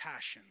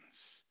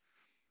 passions.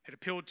 It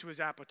appealed to his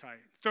appetite.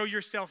 Throw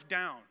yourself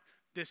down.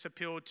 This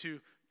appealed to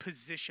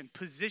position.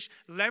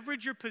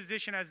 Leverage your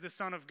position as the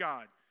Son of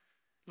God.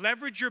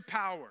 Leverage your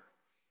power.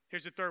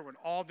 Here's the third one.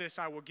 All this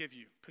I will give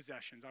you.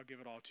 Possessions. I'll give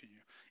it all to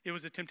you. It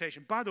was a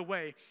temptation. By the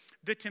way,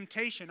 the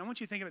temptation, I want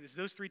you to think about this.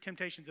 Those three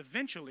temptations.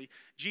 Eventually,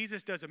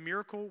 Jesus does a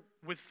miracle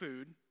with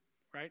food,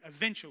 right?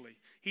 Eventually,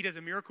 he does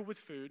a miracle with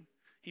food.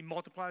 He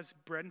multiplies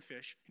bread and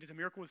fish. He does a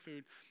miracle with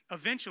food.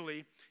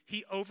 Eventually,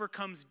 he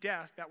overcomes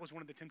death. That was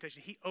one of the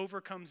temptations. He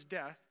overcomes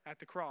death at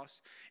the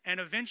cross. And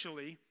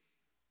eventually,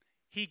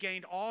 he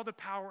gained all the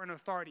power and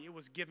authority. It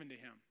was given to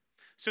him.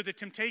 So the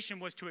temptation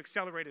was to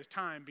accelerate his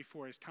time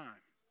before his time.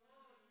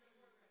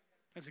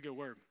 That's a good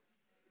word.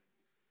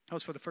 That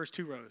was for the first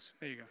two rows.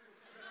 There you go.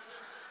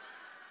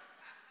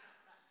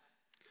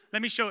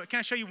 Let me show it. Can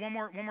I show you one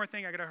more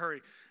thing? I got to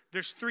hurry.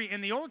 There's three.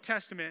 In the Old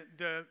Testament,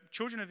 the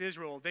children of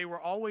Israel, they were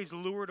always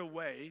lured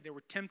away. They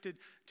were tempted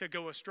to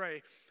go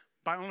astray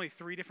by only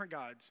three different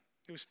gods.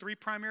 There was three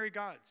primary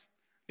gods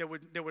that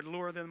would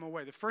lure them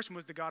away. The first one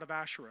was the god of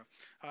Asherah.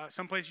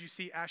 Some places you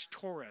see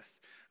Ashtoreth.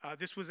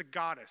 This was a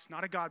goddess,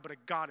 not a god, but a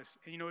goddess.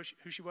 And you know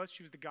who she was?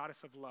 She was the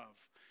goddess of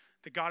love.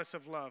 The goddess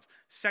of love.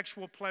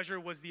 Sexual pleasure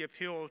was the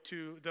appeal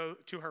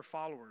to her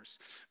followers.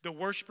 The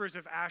worshipers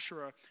of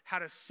Asherah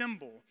had a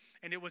symbol,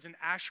 and it was an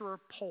Asherah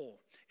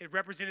pole. It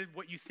represented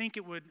what you think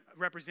it would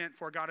represent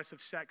for a goddess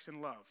of sex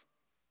and love.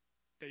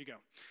 There you go.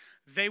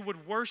 They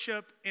would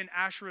worship in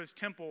Asherah's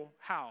temple,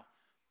 how?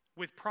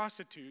 With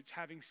prostitutes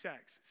having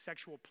sex,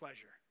 sexual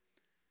pleasure.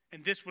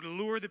 And this would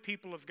lure the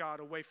people of God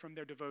away from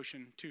their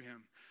devotion to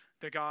him,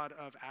 the god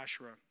of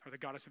Asherah, or the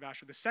goddess of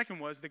Asherah. The second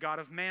was the god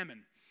of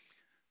Mammon.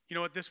 You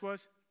know what this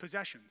was?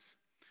 Possessions.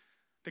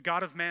 The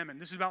god of Mammon.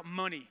 This is about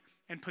money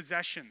and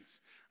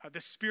possessions.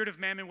 The spirit of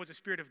Mammon was a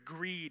spirit of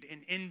greed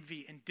and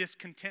envy and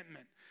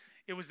discontentment.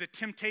 It was the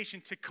temptation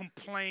to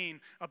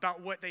complain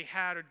about what they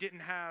had or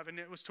didn't have. And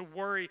it was to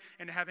worry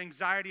and to have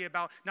anxiety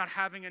about not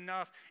having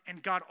enough.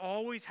 And God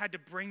always had to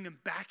bring them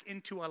back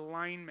into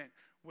alignment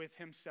with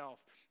himself.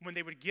 When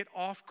they would get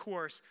off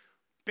course,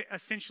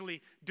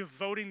 essentially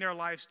devoting their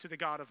lives to the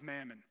god of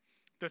Mammon.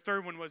 The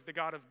third one was the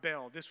god of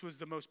Baal. This was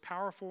the most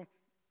powerful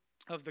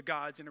of the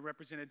gods, and it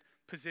represented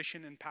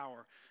position and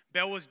power.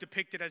 Baal was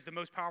depicted as the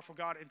most powerful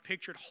god and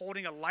pictured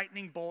holding a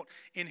lightning bolt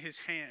in his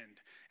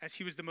hand, as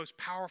he was the most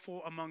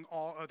powerful among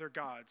all other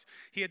gods.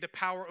 He had the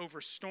power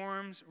over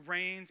storms,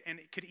 rains, and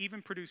it could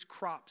even produce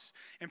crops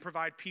and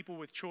provide people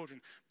with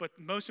children. But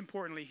most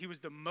importantly, he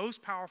was the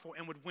most powerful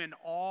and would win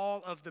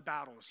all of the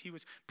battles. He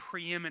was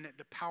preeminent,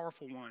 the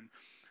powerful one.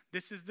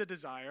 This is the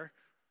desire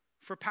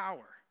for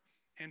power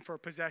and for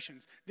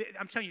possessions.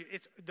 I'm telling you,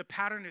 the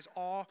pattern is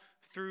all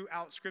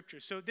throughout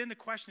Scripture. So then the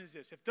question is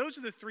this: if those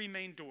are the three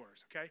main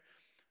doors, okay,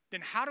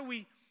 then how do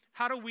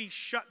we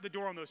shut the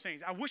door on those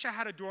things? I wish I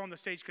had a door on the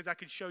stage because I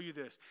could show you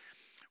this.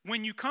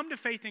 When you come to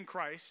faith in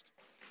Christ,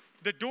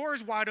 the door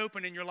is wide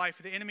open in your life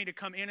for the enemy to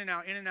come in and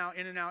out, in and out,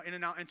 in and out, in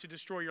and out, and to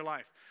destroy your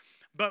life.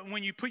 But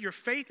when you put your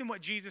faith in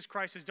what Jesus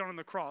Christ has done on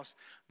the cross,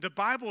 the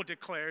Bible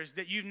declares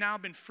that you've now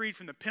been freed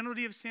from the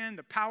penalty of sin,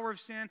 the power of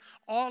sin,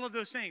 all of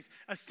those things.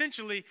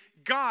 Essentially,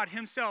 God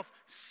himself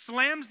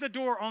slams the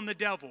door on the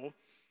devil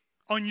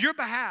on your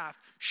behalf,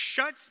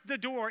 shuts the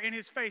door in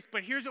his face.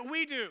 But here's what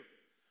we do.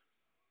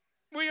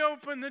 We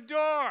open the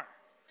door.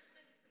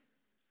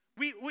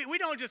 We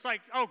don't just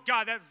like, oh,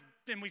 God,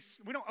 and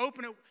we don't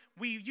open it.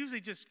 We usually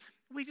just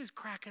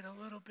crack it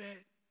a little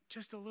bit,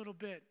 just a little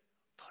bit.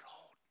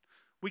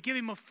 We give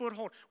him a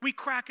foothold. We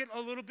crack it a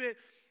little bit,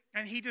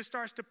 and he just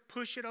starts to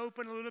push it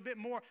open a little bit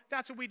more.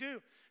 That's what we do.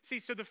 See,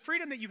 so the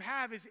freedom that you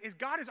have is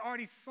God has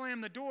already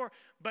slammed the door,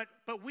 but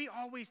we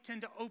always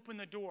tend to open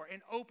the door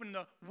and open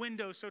the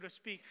window, so to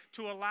speak,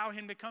 to allow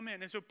him to come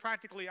in. And so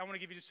practically, I want to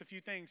give you just a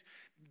few things.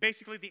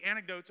 Basically, the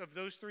anecdotes of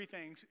those three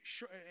things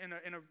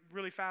in a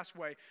really fast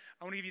way.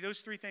 I want to give you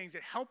those three things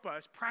that help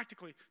us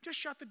practically just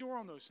shut the door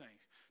on those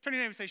things. Turn to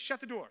your neighbor and say, shut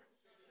the door.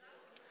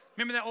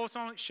 Remember that old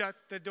song, shut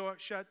the door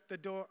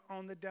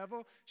on the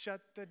devil,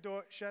 shut the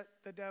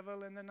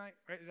devil in the night,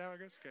 right? Is that how it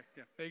goes? Okay,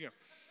 yeah, there you go.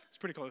 It's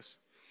pretty close.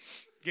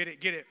 Get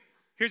it.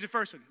 Here's the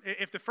first one.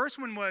 If the first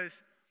one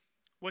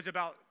was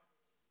about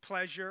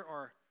pleasure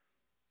or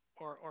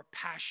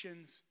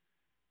passions,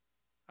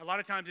 a lot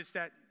of times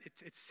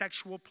it's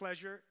sexual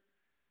pleasure.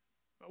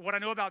 What I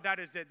know about that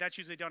is that that's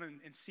usually done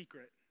in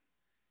secret,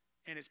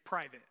 and it's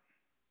private.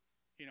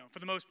 You know, for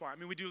the most part. I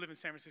mean, we do live in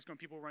San Francisco, and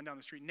people run down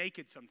the street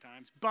naked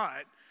sometimes,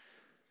 but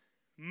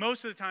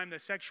most of the time the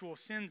sexual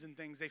sins and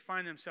things, they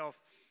find themselves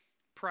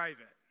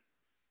private.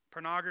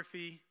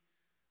 Pornography,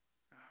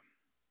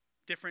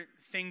 different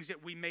things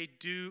that we may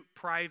do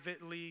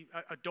privately,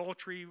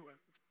 adultery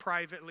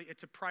privately,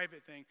 it's a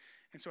private thing.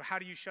 And so how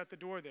do you shut the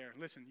door there?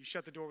 Listen, you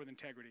shut the door with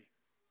integrity.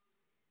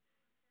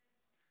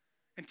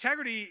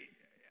 Integrity,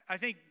 I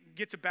think,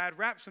 gets a bad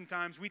rap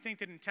sometimes. We think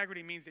that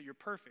integrity means that you're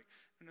perfect.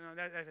 No,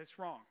 that's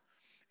wrong.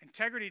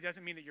 Integrity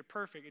doesn't mean that you're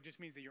perfect. It just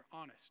means that you're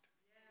honest.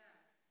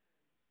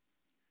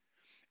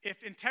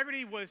 If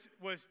integrity was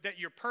that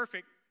you're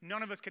perfect,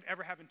 none of us could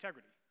ever have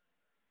integrity.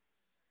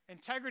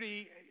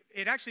 Integrity,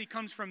 it actually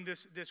comes from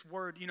this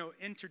word,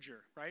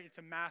 integer, right? It's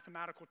a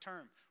mathematical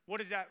term.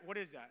 What is that?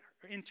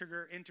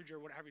 Integer,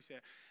 whatever you say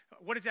it.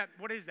 What is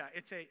that?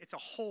 It's a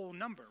whole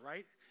number,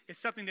 right? It's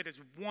something that is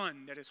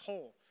one, that is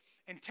whole.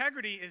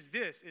 Integrity is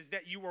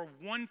that you are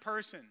one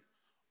person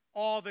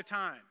all the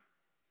time.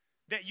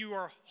 That you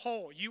are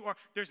whole.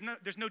 There's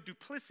no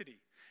duplicity.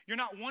 You're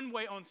not one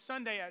way on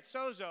Sunday at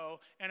Sozo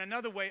and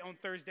another way on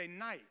Thursday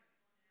night.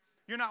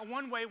 You're not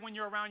one way when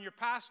you're around your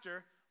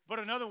pastor, but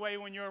another way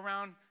when you're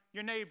around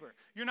your neighbor.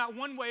 You're not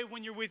one way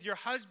when you're with your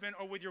husband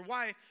or with your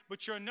wife,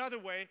 but you're another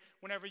way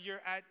whenever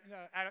you're at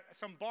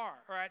some bar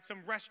or at some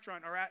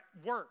restaurant or at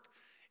work.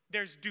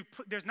 There's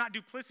not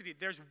duplicity.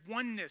 There's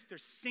oneness.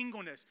 There's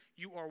singleness.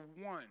 You are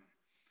one.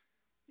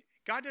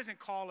 God doesn't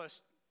call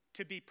us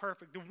to be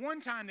perfect. The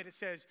one time that it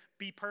says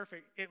be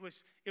perfect, it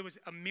was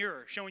a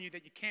mirror showing you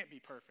that you can't be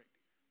perfect.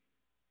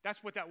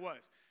 That's what that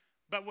was.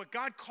 But what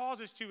God calls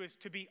us to is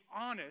to be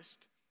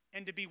honest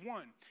and to be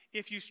one.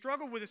 If you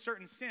struggle with a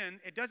certain sin,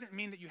 it doesn't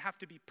mean that you have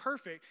to be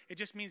perfect. It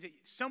just means that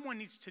someone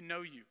needs to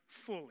know you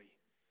fully.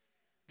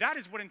 That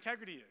is what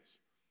integrity is.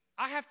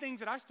 I have things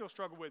that I still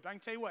struggle with, but I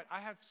can tell you what, I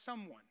have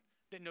someone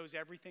that knows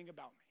everything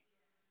about me.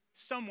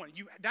 Someone.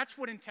 That's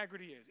what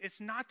integrity is.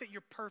 It's not that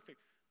you're perfect,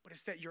 but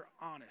it's that you're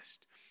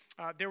honest.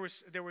 There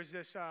was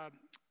this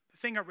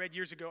thing I read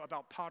years ago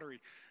about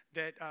pottery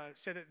that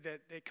said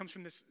that it comes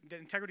from this, that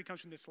integrity comes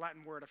from this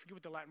Latin word. I forget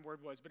what the Latin word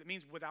was, but it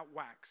means without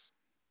wax.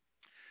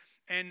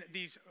 And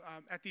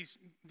at these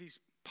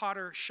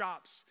potter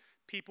shops,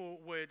 people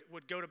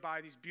would go to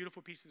buy these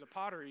beautiful pieces of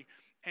pottery,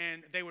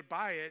 and they would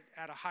buy it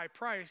at a high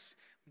price.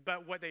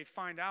 But what they'd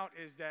find out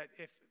is that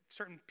if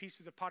certain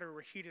pieces of pottery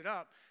were heated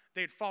up,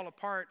 they'd fall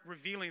apart,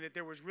 revealing that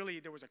there was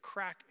a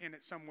crack in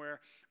it somewhere,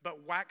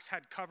 but wax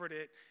had covered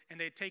it, and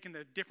they'd taken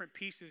the different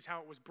pieces,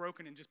 how it was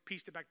broken, and just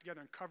pieced it back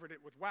together and covered it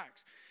with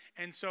wax.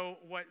 And so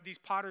what these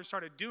potters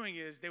started doing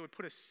is they would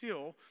put a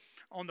seal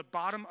on the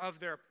bottom of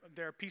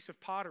their piece of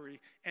pottery,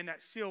 and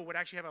that seal would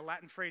actually have a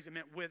Latin phrase that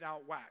meant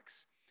without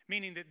wax,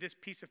 meaning that this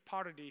piece of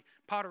pottery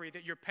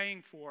that you're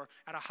paying for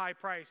at a high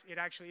price, it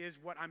actually is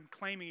what I'm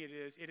claiming it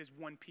is. It is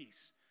one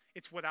piece.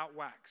 It's without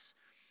wax.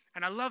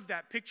 And I love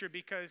that picture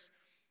because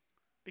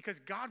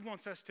God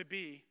wants us to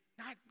be,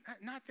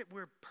 not that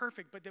we're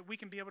perfect, but that we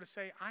can be able to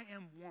say, I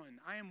am one.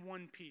 I am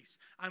one piece.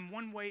 I'm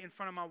one way in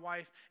front of my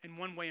wife and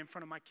one way in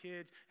front of my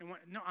kids.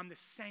 No, I'm the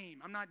same.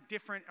 I'm not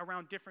different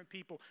around different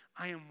people.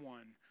 I am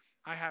one.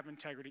 I have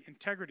integrity.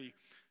 Integrity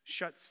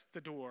shuts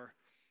the door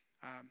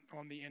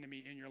on the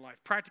enemy in your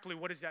life. Practically,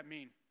 what does that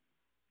mean?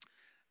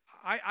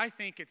 I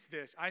think it's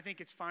this. I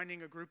think it's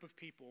finding a group of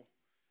people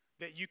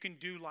that you can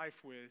do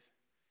life with,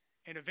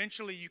 and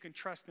eventually you can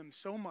trust them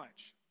so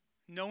much,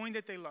 knowing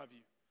that they love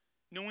you,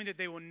 knowing that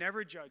they will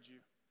never judge you.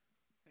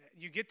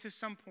 You get to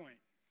some point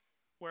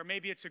where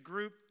maybe it's a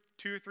group,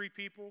 2 or 3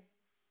 people,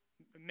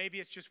 maybe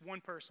it's just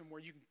one person,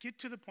 where you can get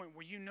to the point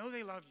where you know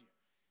they love you,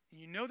 and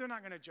you know they're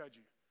not going to judge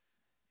you,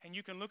 and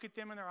you can look at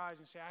them in their eyes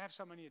and say, I have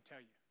something I need to tell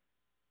you.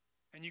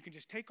 And you can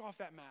just take off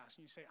that mask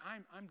and you say,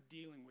 I'm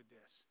dealing with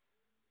this.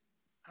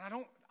 And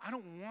I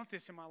don't want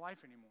this in my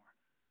life anymore.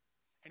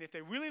 And if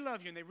they really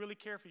love you and they really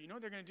care for you, you know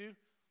what they're going to do?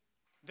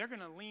 They're going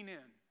to lean in.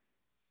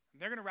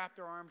 They're going to wrap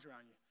their arms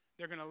around you.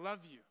 They're going to love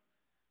you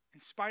in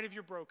spite of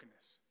your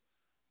brokenness.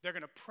 They're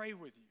going to pray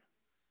with you.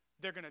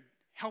 They're going to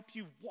help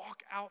you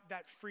walk out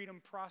that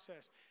freedom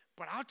process.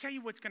 But I'll tell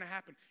you what's going to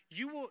happen.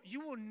 You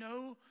will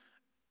know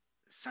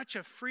such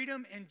a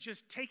freedom in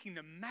just taking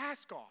the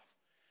mask off.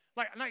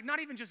 Like not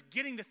even just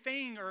getting the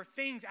thing or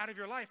things out of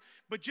your life,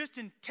 but just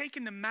in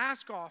taking the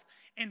mask off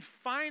and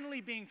finally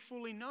being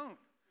fully known.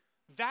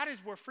 That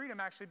is where freedom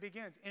actually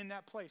begins, in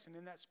that place and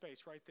in that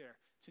space right there.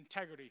 It's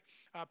integrity.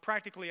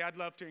 Practically, I'd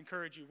love to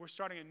encourage you. We're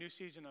starting a new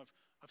season of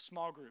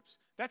small groups.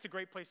 That's a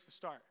great place to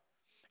start.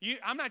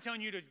 I'm not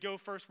telling you to go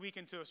first week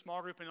into a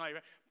small group and like,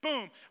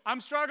 boom,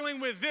 I'm struggling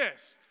with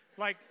this.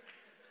 Like,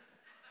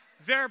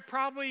 they're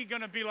probably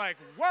going to be like,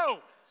 whoa,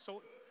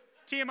 so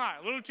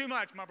TMI, a little too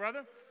much, my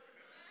brother.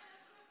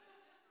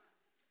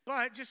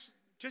 But just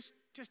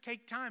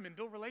take time and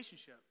build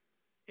relationship.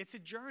 It's a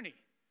journey.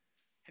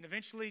 And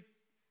eventually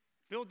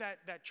build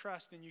that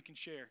trust, and you can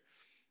share.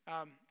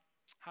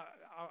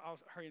 I'll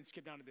hurry and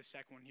skip down to the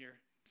second one here.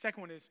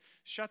 Second one is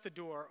shut the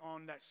door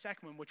on that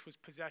second one, which was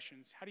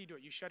possessions. How do you do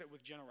it? You shut it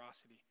with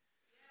generosity.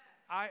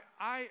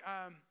 Yeah.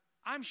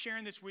 I'm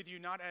sharing this with you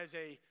not as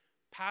a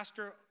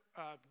pastor,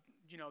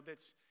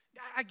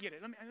 I get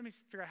it. Let me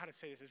figure out how to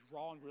say this as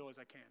raw and real as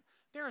I can.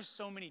 There are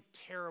so many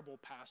terrible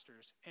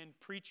pastors and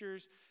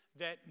preachers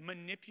that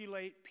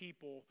manipulate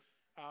people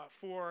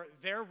for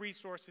their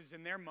resources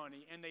and their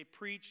money, and they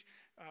preach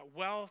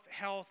wealth,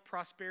 health,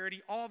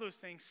 prosperity, all those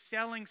things,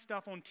 selling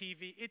stuff on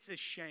TV. It's a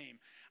shame.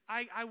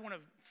 I want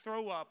to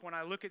throw up when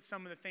I look at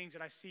some of the things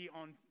that I see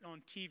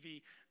on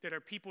TV that are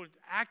people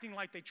acting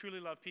like they truly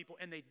love people,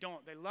 and they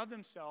don't. They love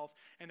themselves,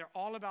 and they're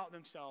all about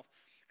themselves.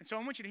 And so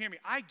I want you to hear me.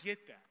 I get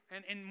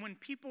that. And when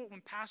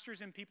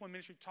pastors and people in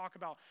ministry talk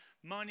about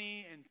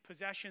money and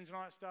possessions and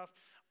all that stuff,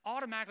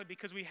 automatically,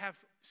 because we have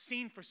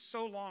seen for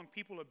so long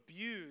people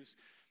abuse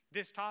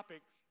this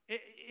topic,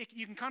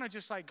 you can kind of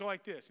just like go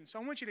like this. And so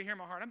I want you to hear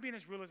my heart. I'm being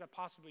as real as I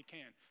possibly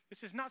can.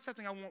 This is not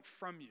something I want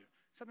from you.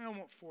 It's something I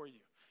want for you,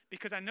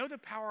 because I know the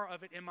power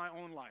of it in my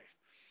own life.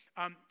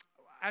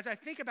 As I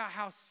think about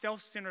how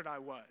self-centered I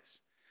was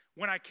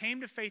when I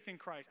came to faith in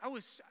Christ,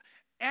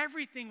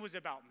 everything was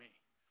about me.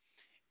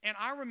 And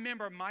I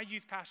remember my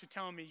youth pastor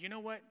telling me, you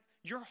know what?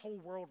 Your whole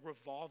world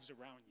revolves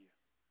around you.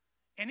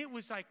 And it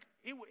was like,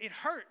 it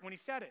hurt when he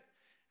said it.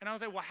 And I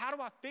was like, well, how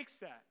do I fix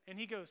that? And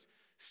he goes,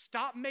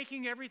 stop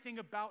making everything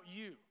about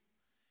you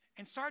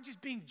and start just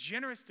being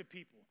generous to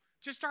people.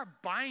 Just start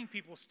buying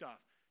people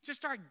stuff.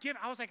 Just start giving.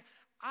 I was like,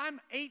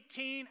 I'm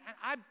 18 and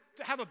I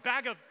have a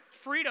bag of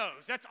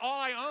Fritos. That's all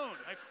I own.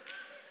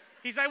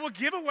 He's like, well,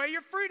 give away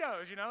your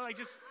Fritos,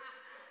 just.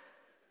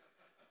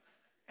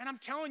 And I'm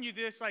telling you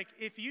this, like,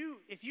 if you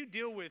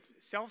deal with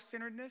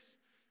self-centeredness,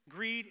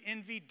 greed,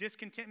 envy,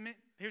 discontentment,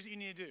 here's what you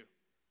need to do.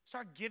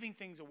 Start giving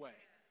things away.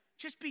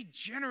 Just be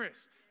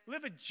generous.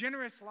 Live a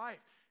generous life.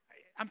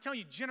 I'm telling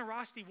you,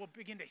 generosity will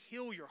begin to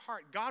heal your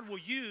heart. God will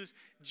use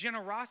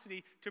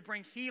generosity to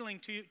bring healing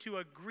to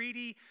a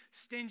greedy,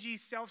 stingy,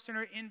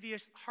 self-centered,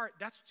 envious heart.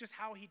 That's just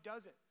how he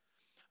does it.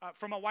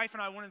 For my wife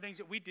and I, one of the things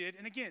that we did,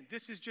 and again,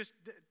 this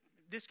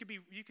could be,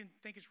 you can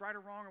think it's right or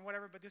wrong or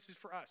whatever, but this is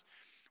for us.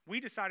 We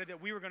decided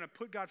that we were going to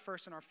put God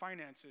first in our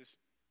finances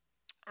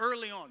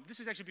early on. This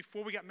is actually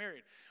before we got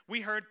married. We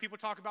heard people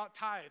talk about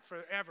tithe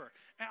forever.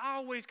 And I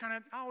always kind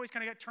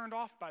of got turned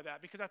off by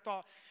that, because I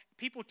thought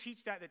people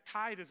teach that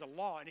tithe is a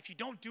law. And if you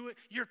don't do it,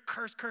 you're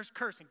curse.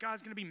 And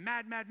God's going to be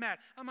mad.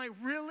 I'm like,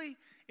 really?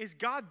 Is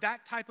God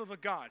that type of a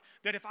God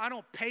that if I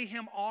don't pay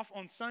him off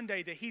on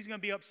Sunday that he's going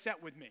to be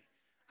upset with me?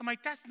 I'm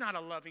like, that's not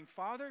a loving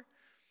father.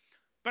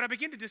 But I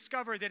begin to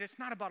discover that it's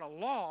not about a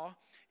law.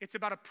 It's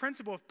about a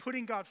principle of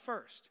putting God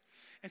first.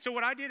 And so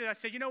what I did is I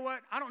said, you know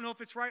what? I don't know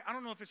if it's right. I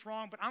don't know if it's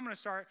wrong, but I'm going to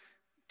start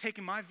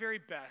taking my very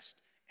best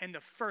and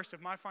the first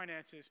of my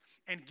finances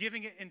and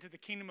giving it into the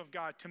kingdom of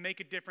God to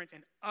make a difference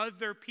in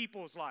other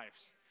people's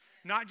lives.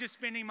 Not just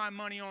spending my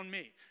money on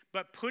me,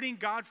 but putting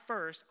God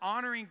first,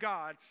 honoring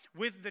God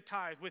with the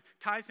tithe. With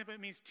tithe simply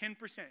means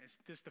 10%.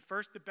 It's the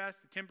first, the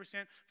best, the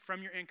 10%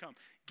 from your income.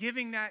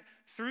 Giving that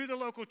through the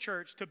local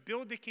church to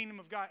build the kingdom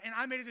of God. And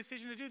I made a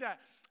decision to do that.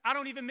 I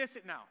don't even miss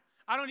it now.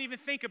 I don't even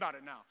think about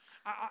it now.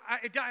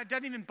 It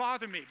doesn't even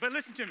bother me. But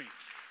listen to me.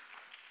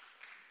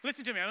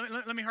 Listen to me.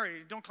 Let me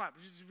hurry. Don't clap.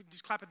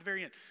 Just clap at the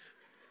very end.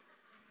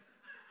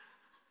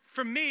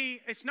 For me,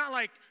 it's not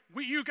like,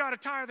 you got to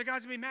tithe, the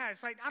God's going to be mad.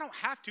 It's like, I don't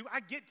have to. I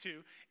get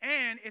to.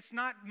 And it's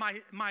not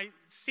my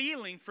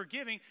ceiling for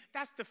giving.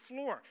 That's the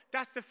floor.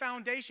 That's the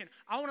foundation.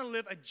 I want to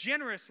live a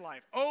generous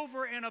life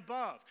over and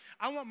above.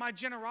 I want my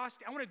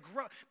generosity. I want to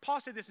grow.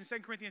 Paul said this in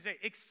 2 Corinthians 8.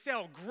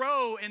 Excel,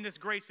 grow in this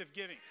grace of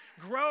giving.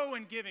 Grow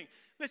in giving.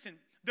 Listen,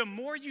 the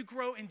more you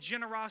grow in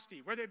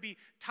generosity, whether it be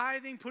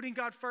tithing, putting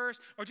God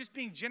first, or just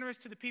being generous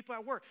to the people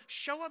at work,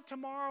 show up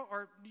tomorrow,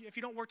 or if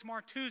you don't work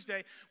tomorrow,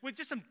 Tuesday, with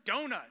just some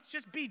donuts.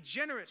 Just be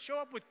generous. Show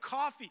up with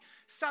coffee,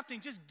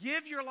 something. Just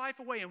give your life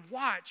away and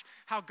watch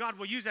how God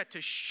will use that to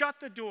shut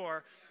the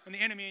door on the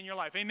enemy in your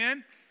life.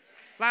 Amen?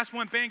 Last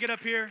one. Ben, get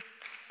up here.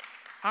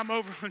 I'm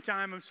over on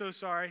time. I'm so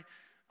sorry.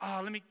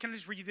 Can I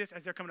just read you this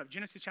as they're coming up?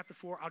 Genesis chapter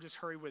 4. I'll just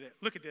hurry with it.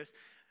 Look at this.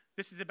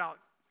 This is about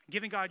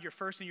giving God your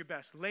first and your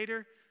best.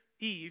 Later,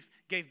 Eve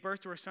gave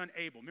birth to her son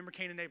Abel. Remember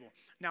Cain and Abel.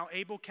 Now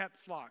Abel kept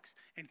flocks,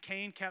 and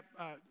Cain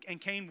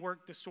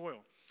worked the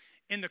soil.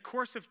 In the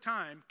course of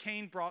time,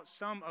 Cain brought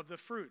some of the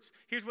fruits.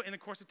 Here's what in the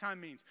course of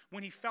time means.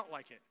 When he felt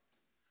like it.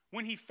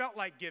 When he felt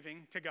like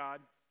giving to God,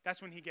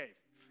 that's when he gave.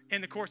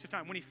 In the course of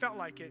time. When he felt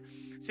like it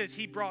says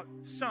he brought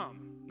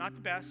some, not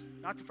the best,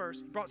 not the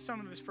first. He brought some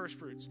of his first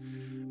fruits,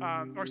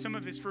 or some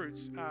of his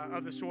fruits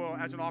of the soil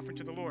as an offering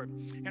to the Lord.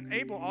 And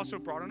Abel also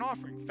brought an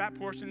offering, fat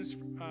portions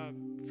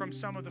from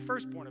some of the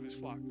firstborn of his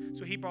flock.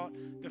 So he brought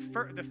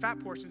the fat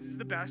portions is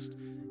the best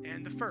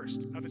and the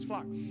first of his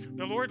flock.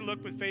 The Lord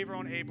looked with favor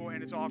on Abel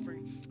and his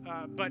offering,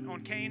 but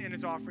on Cain and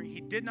his offering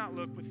he did not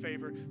look with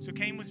favor. So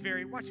Cain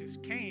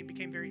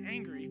became very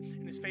angry,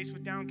 and his face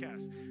was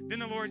downcast. Then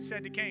the Lord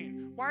said to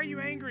Cain, why are you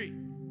angry?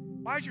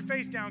 Why is your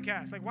face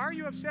downcast? Like, why are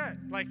you upset?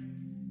 Like,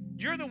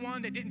 you're the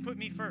one that didn't put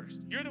me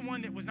first. You're the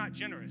one that was not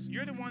generous.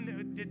 You're the one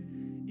that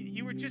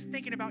you were just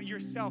thinking about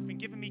yourself and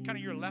giving me kind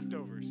of your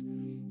leftovers.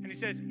 And he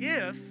says,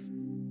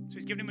 so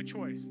he's giving him a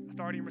choice,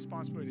 authority and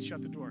responsibility to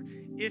shut the door.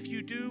 If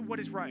you do what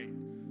is right,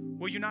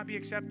 will you not be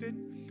accepted?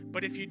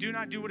 But if you do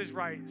not do what is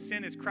right,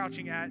 sin is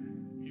crouching at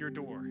your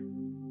door.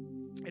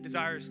 It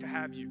desires to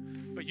have you,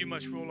 but you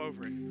must rule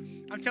over it.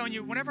 I'm telling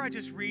you, whenever I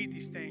just read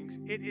these things,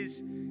 it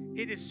is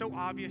so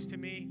obvious to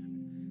me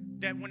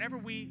that whenever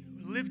we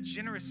live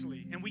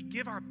generously and we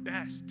give our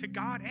best to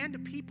God and to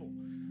people,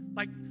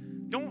 like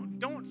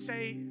don't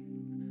say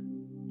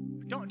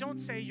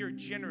you're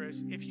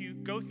generous if you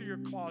go through your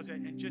closet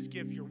and just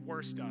give your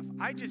worst stuff.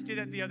 I just did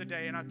that the other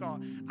day, and I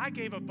thought, I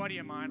gave a buddy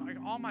of mine like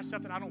all my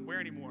stuff that I don't wear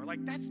anymore.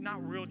 Like, that's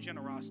not real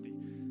generosity.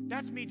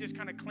 That's me just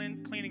kind of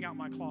cleaning out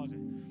my closet.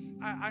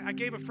 I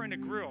gave a friend a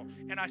grill,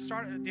 and I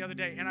started the other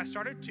day, and I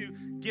started to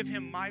give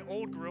him my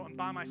old grill and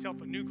buy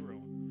myself a new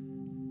grill.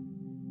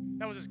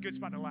 That was a good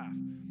spot to laugh.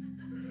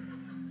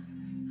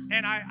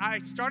 And I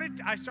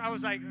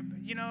was like,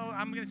 you know,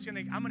 I'm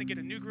gonna get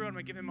a new grill. I'm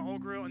gonna give him my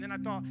old grill. And then I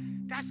thought,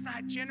 that's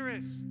not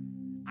generous.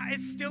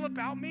 It's still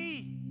about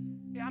me.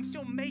 Yeah, I'm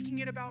still making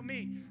it about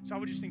me. So I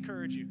would just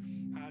encourage you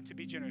to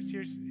be generous.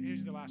 Here's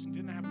the last one.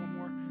 Didn't I have one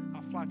more?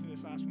 I'll fly through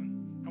this last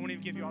one. I won't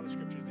even give you all the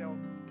scriptures. They'll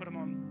put them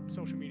on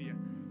social media.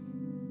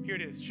 Here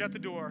it is. Shut the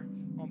door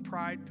on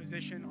pride,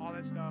 position, all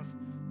that stuff,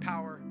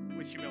 power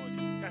with humility.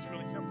 That's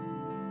really simple.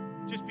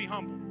 Just be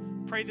humble.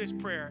 Pray this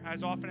prayer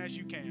as often as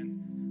you can.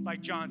 Like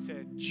John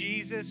said,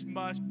 Jesus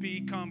must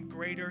become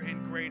greater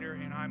and greater,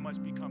 and I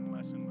must become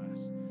less and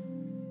less.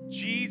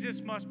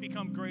 Jesus must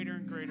become greater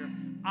and greater.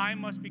 I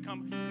must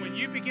become. When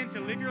you begin to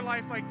live your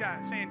life like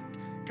that, saying,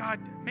 God,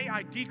 may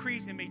I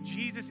decrease and may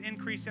Jesus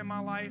increase in my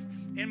life,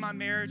 in my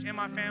marriage, in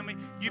my family,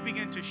 you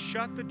begin to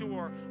shut the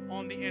door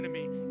on the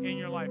enemy in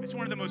your life. It's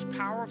one of the most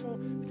powerful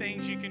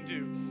things you can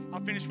do.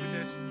 I'll finish with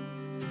this.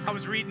 I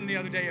was reading the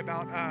other day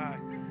about,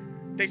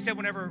 they said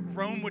whenever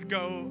Rome would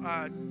go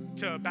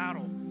to a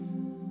battle,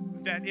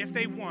 that if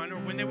they won or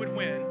when they would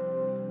win,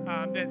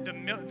 that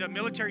the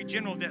military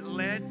general that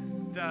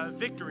led the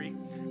victory,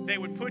 they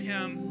would put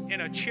him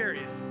in a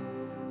chariot.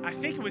 I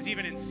think it was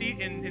even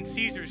in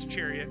Caesar's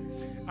chariot.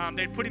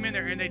 They'd put him in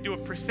there and they'd do a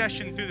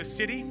procession through the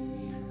city,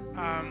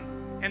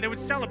 and they would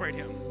celebrate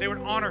him. They would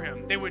honor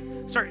him. They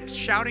would start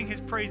shouting his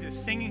praises,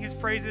 singing his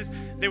praises.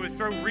 They would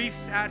throw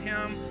wreaths at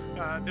him,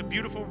 the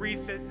beautiful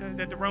wreaths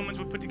that the Romans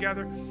would put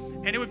together.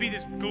 And it would be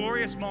this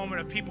glorious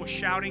moment of people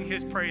shouting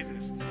his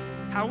praises.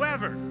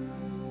 However,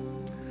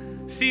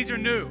 Caesar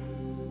knew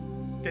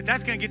that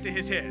that's going to get to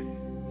his head.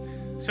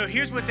 So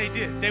here's what they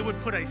did. They would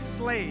put a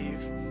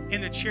slave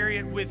in the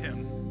chariot with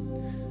him,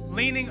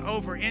 leaning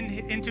over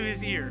into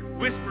his ear,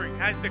 whispering,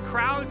 as the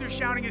crowds are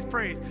shouting his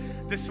praise,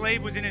 the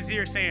slave was in his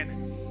ear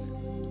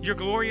saying, your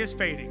glory is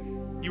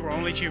fading. You are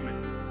only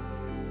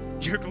human.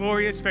 Your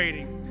glory is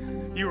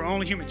fading. You are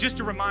only human. Just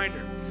a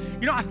reminder.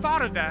 You know, I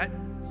thought of that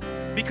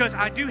because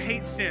I do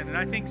hate sin, and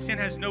I think sin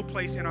has no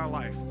place in our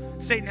life.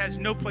 Satan has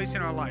no place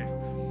in our life.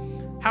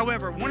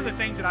 However, one of the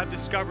things that I've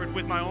discovered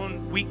with my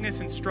own weakness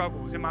and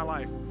struggles in my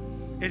life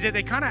is that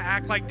they kind of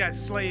act like that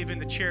slave in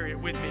the chariot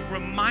with me,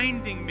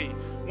 reminding me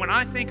when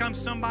I think I'm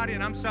somebody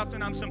and I'm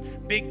something, I'm some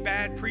big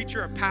bad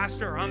preacher or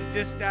pastor, or I'm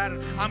this, that,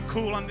 and I'm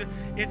cool, I'm this.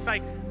 It's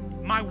like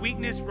my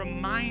weakness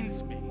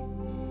reminds me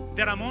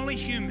that I'm only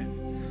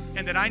human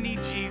and that I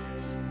need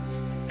Jesus.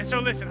 And so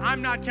listen,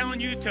 I'm not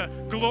telling you to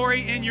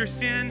glory in your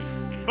sin,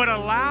 but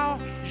allow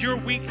your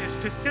weakness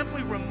to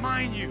simply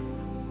remind you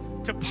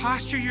to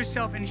posture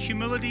yourself in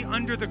humility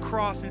under the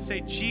cross and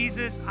say,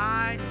 Jesus,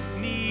 I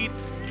need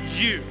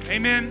you.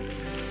 Amen.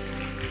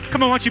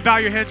 Come on, why don't you bow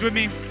your heads with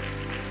me?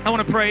 I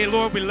want to pray.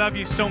 Lord, we love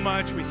you so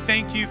much. We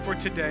thank you for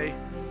today.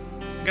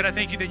 God, I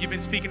thank you that you've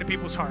been speaking to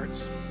people's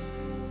hearts.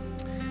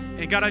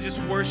 And God, I just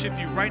worship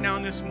you right now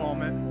in this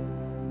moment.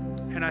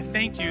 And I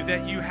thank you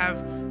that you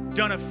have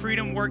done a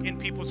freedom work in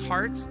people's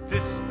hearts,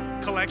 this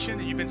collection,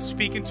 and you've been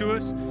speaking to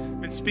us,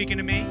 been speaking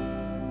to me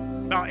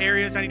about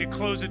areas I need to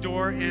close the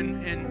door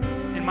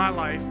in my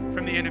life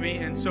from the enemy.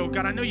 And so,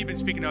 God, I know you've been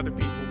speaking to other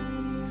people.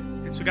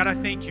 And so, God, I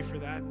thank you for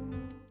that.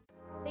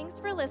 Thanks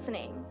for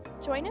listening.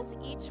 Join us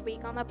each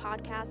week on the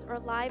podcast or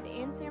live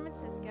in San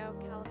Francisco,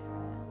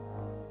 California.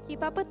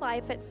 Keep up with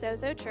life at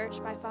Sozo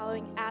Church by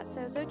following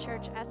 @Sozo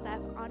Church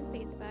SF on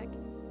Facebook,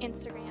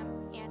 Instagram,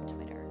 and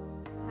Twitter.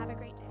 Have a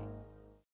great day.